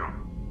him, too.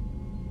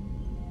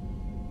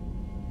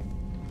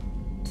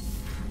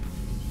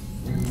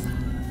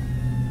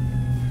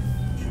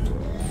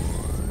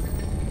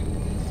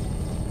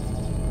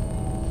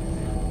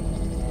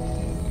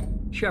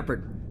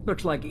 Shepard,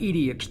 looks like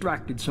Edie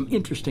extracted some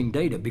interesting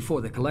data before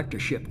the collector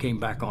ship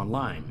came back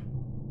online.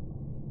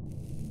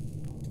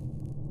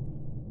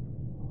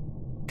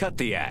 Cut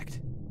the act.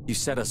 You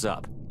set us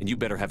up, and you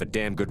better have a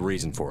damn good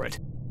reason for it.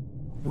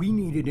 We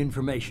needed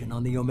information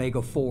on the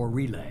Omega-4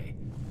 relay.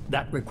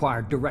 That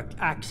required direct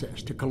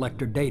access to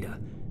collector data.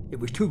 It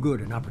was too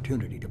good an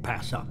opportunity to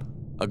pass up.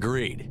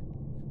 Agreed.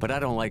 But I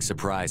don't like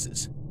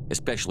surprises,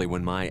 especially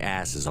when my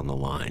ass is on the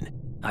line.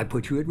 I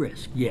put you at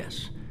risk,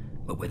 yes.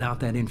 But without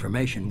that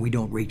information, we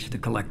don't reach the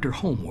collector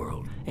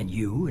homeworld, and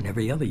you and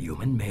every other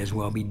human may as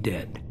well be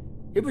dead.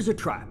 It was a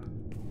trap,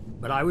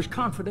 but I was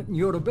confident in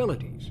your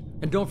abilities.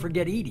 And don't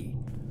forget Edie.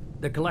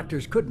 The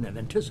collectors couldn't have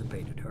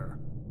anticipated her.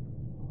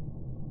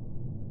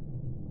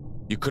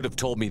 You could have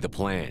told me the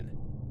plan.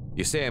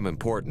 You say I'm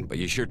important, but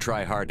you sure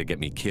try hard to get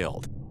me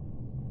killed.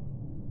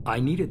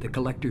 I needed the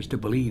collectors to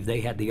believe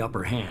they had the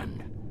upper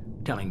hand.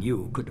 Telling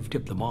you could have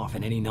tipped them off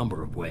in any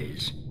number of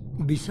ways.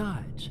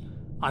 Besides,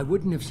 I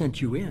wouldn't have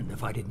sent you in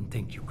if I didn't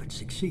think you could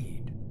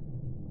succeed.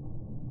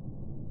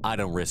 I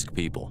don't risk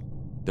people.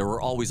 There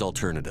are always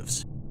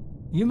alternatives.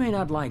 You may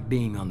not like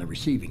being on the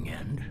receiving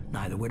end,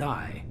 neither would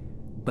I.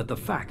 But the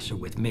facts are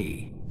with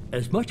me.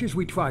 As much as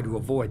we try to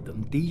avoid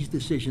them, these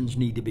decisions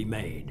need to be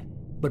made.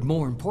 But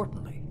more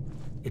importantly,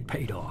 it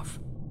paid off.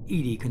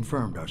 Edie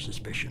confirmed our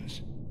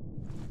suspicions.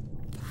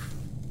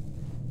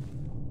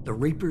 The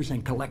Reapers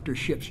and Collector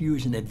ships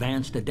use an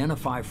advanced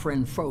Identify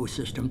Friend-Foe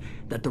system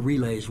that the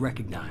relays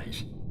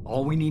recognize.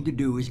 All we need to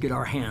do is get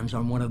our hands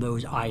on one of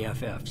those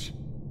IFFs.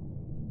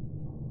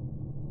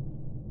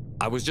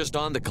 I was just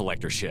on the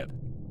Collector ship.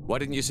 Why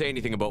didn't you say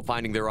anything about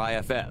finding their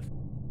IFF?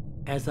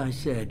 As I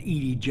said,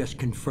 Edie just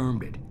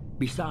confirmed it.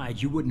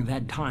 Besides, you wouldn't have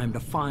had time to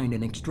find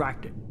and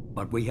extract it.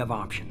 But we have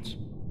options.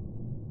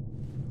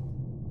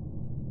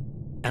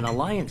 An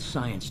Alliance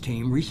science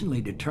team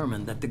recently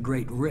determined that the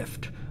Great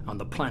Rift on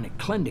the planet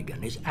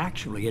Klendigan is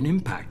actually an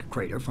impact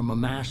crater from a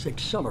mass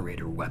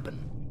accelerator weapon.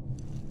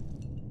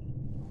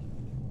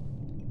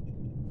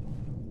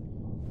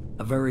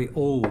 A very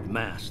old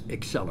mass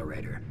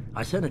accelerator.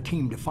 I sent a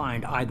team to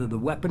find either the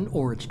weapon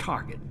or its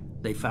target.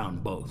 They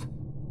found both.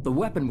 The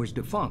weapon was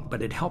defunct,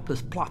 but it helped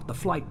us plot the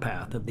flight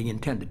path of the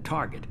intended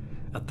target,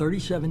 a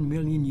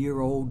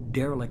 37-million-year-old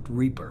derelict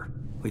Reaper.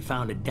 We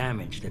found it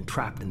damaged and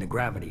trapped in the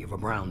gravity of a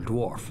brown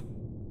dwarf.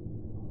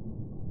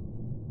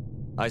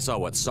 I saw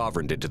what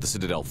Sovereign did to the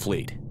Citadel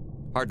fleet.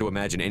 Hard to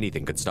imagine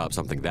anything could stop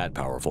something that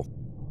powerful.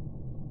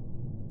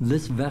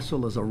 This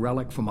vessel is a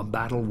relic from a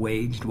battle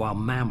waged while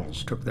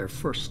mammals took their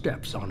first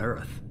steps on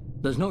Earth.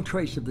 There's no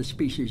trace of the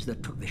species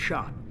that took the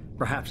shot.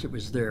 Perhaps it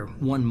was their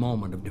one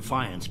moment of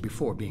defiance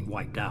before being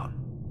wiped out.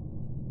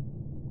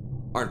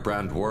 Aren't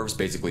brown dwarfs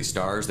basically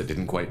stars that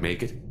didn't quite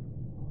make it?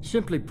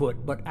 Simply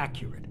put, but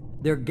accurate.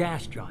 They're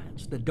gas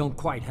giants that don't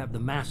quite have the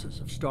masses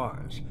of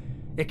stars.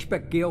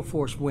 Expect gale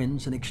force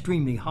winds and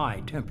extremely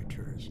high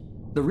temperatures.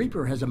 The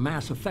Reaper has a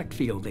mass effect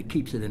field that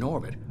keeps it in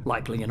orbit,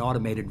 likely an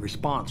automated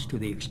response to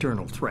the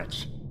external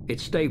threats.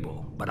 It's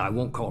stable, but I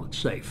won't call it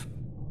safe.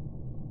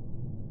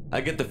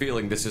 I get the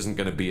feeling this isn't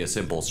going to be a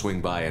simple swing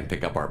by and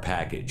pick up our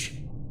package.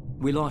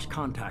 We lost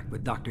contact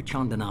with Dr.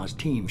 Chandana's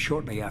team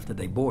shortly after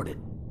they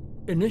boarded.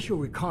 Initial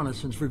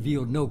reconnaissance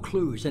revealed no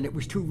clues, and it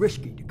was too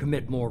risky to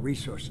commit more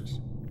resources.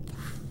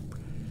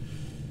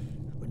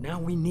 But now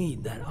we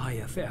need that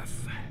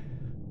IFF.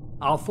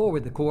 I'll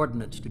forward the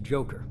coordinates to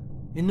Joker.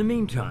 In the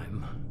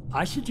meantime,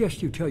 I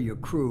suggest you tell your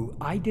crew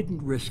I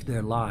didn't risk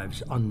their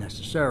lives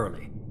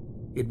unnecessarily.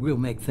 It will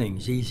make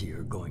things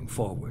easier going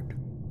forward.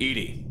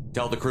 Edie,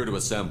 tell the crew to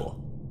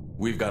assemble.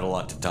 We've got a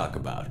lot to talk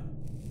about.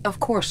 Of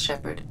course,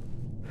 Shepard.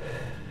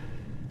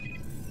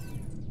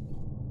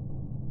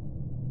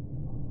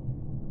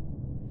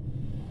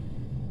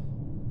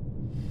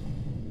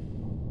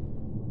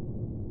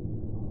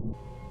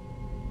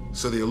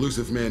 So the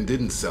elusive man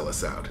didn't sell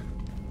us out.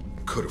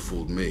 Could have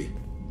fooled me.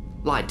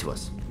 Lied to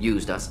us,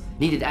 used us,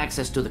 needed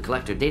access to the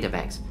Collector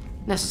databanks.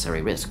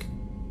 Necessary risk.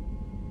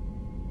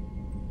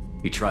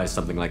 He tries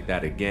something like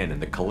that again,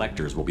 and the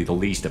Collectors will be the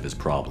least of his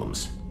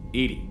problems.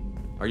 Edie,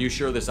 are you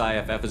sure this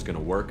IFF is going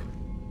to work?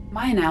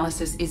 My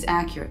analysis is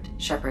accurate,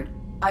 Shepard.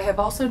 I have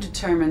also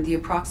determined the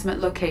approximate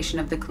location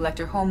of the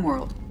Collector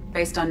homeworld,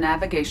 based on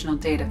navigational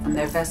data from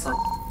their vessel.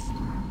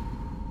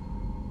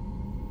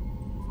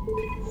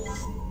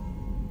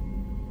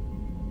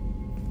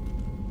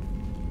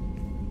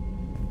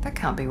 That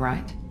can't be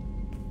right.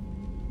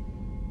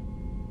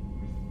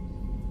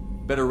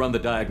 Better run the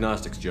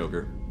diagnostics,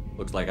 Joker.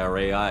 Looks like our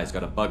AI's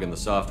got a bug in the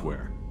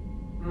software.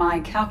 My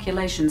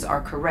calculations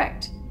are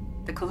correct.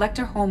 The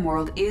Collector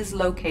homeworld is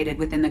located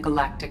within the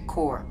galactic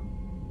core.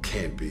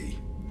 Can't be.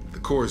 The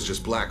core is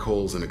just black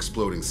holes and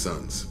exploding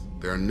suns.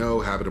 There are no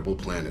habitable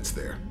planets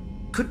there.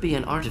 Could be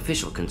an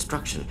artificial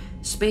construction.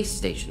 Space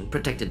station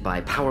protected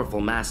by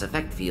powerful mass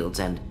effect fields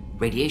and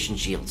radiation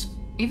shields.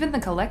 Even the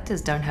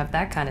Collectors don't have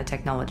that kind of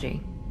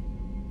technology.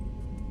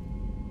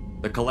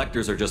 The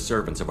Collectors are just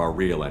servants of our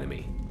real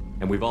enemy,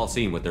 and we've all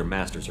seen what their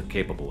masters are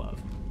capable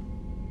of.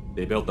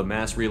 They built the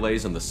mass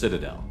relays on the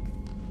Citadel.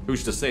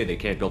 Who's to say they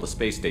can't build a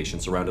space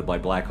station surrounded by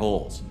black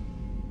holes?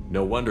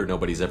 No wonder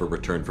nobody's ever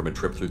returned from a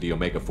trip through the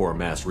Omega-4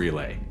 mass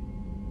relay.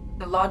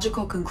 The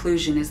logical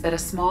conclusion is that a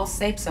small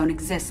safe zone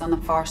exists on the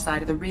far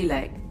side of the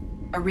relay,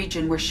 a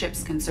region where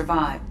ships can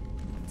survive.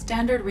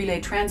 Standard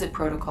relay transit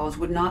protocols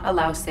would not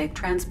allow safe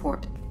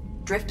transport.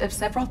 Drift of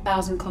several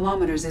thousand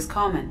kilometers is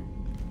common,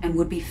 and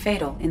would be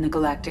fatal in the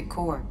galactic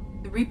core.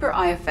 The Reaper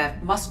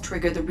IFF must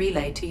trigger the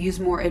relay to use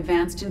more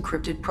advanced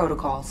encrypted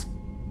protocols.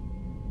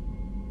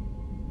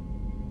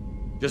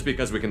 Just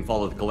because we can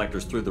follow the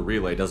Collectors through the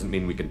relay doesn't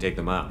mean we can take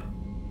them out.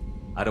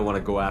 I don't want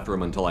to go after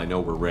them until I know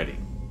we're ready.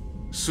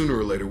 Sooner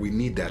or later, we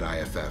need that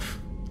IFF.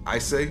 I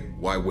say,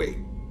 why wait?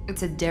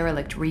 It's a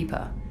derelict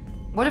Reaper.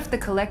 What if the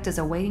Collectors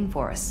are waiting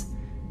for us?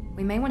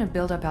 We may want to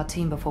build up our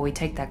team before we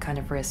take that kind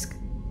of risk.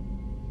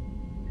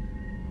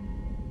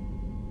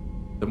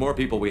 The more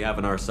people we have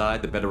on our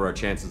side, the better our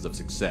chances of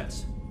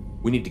success.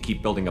 We need to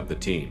keep building up the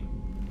team.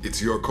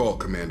 It's your call,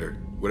 Commander.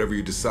 Whatever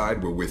you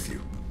decide, we're with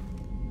you.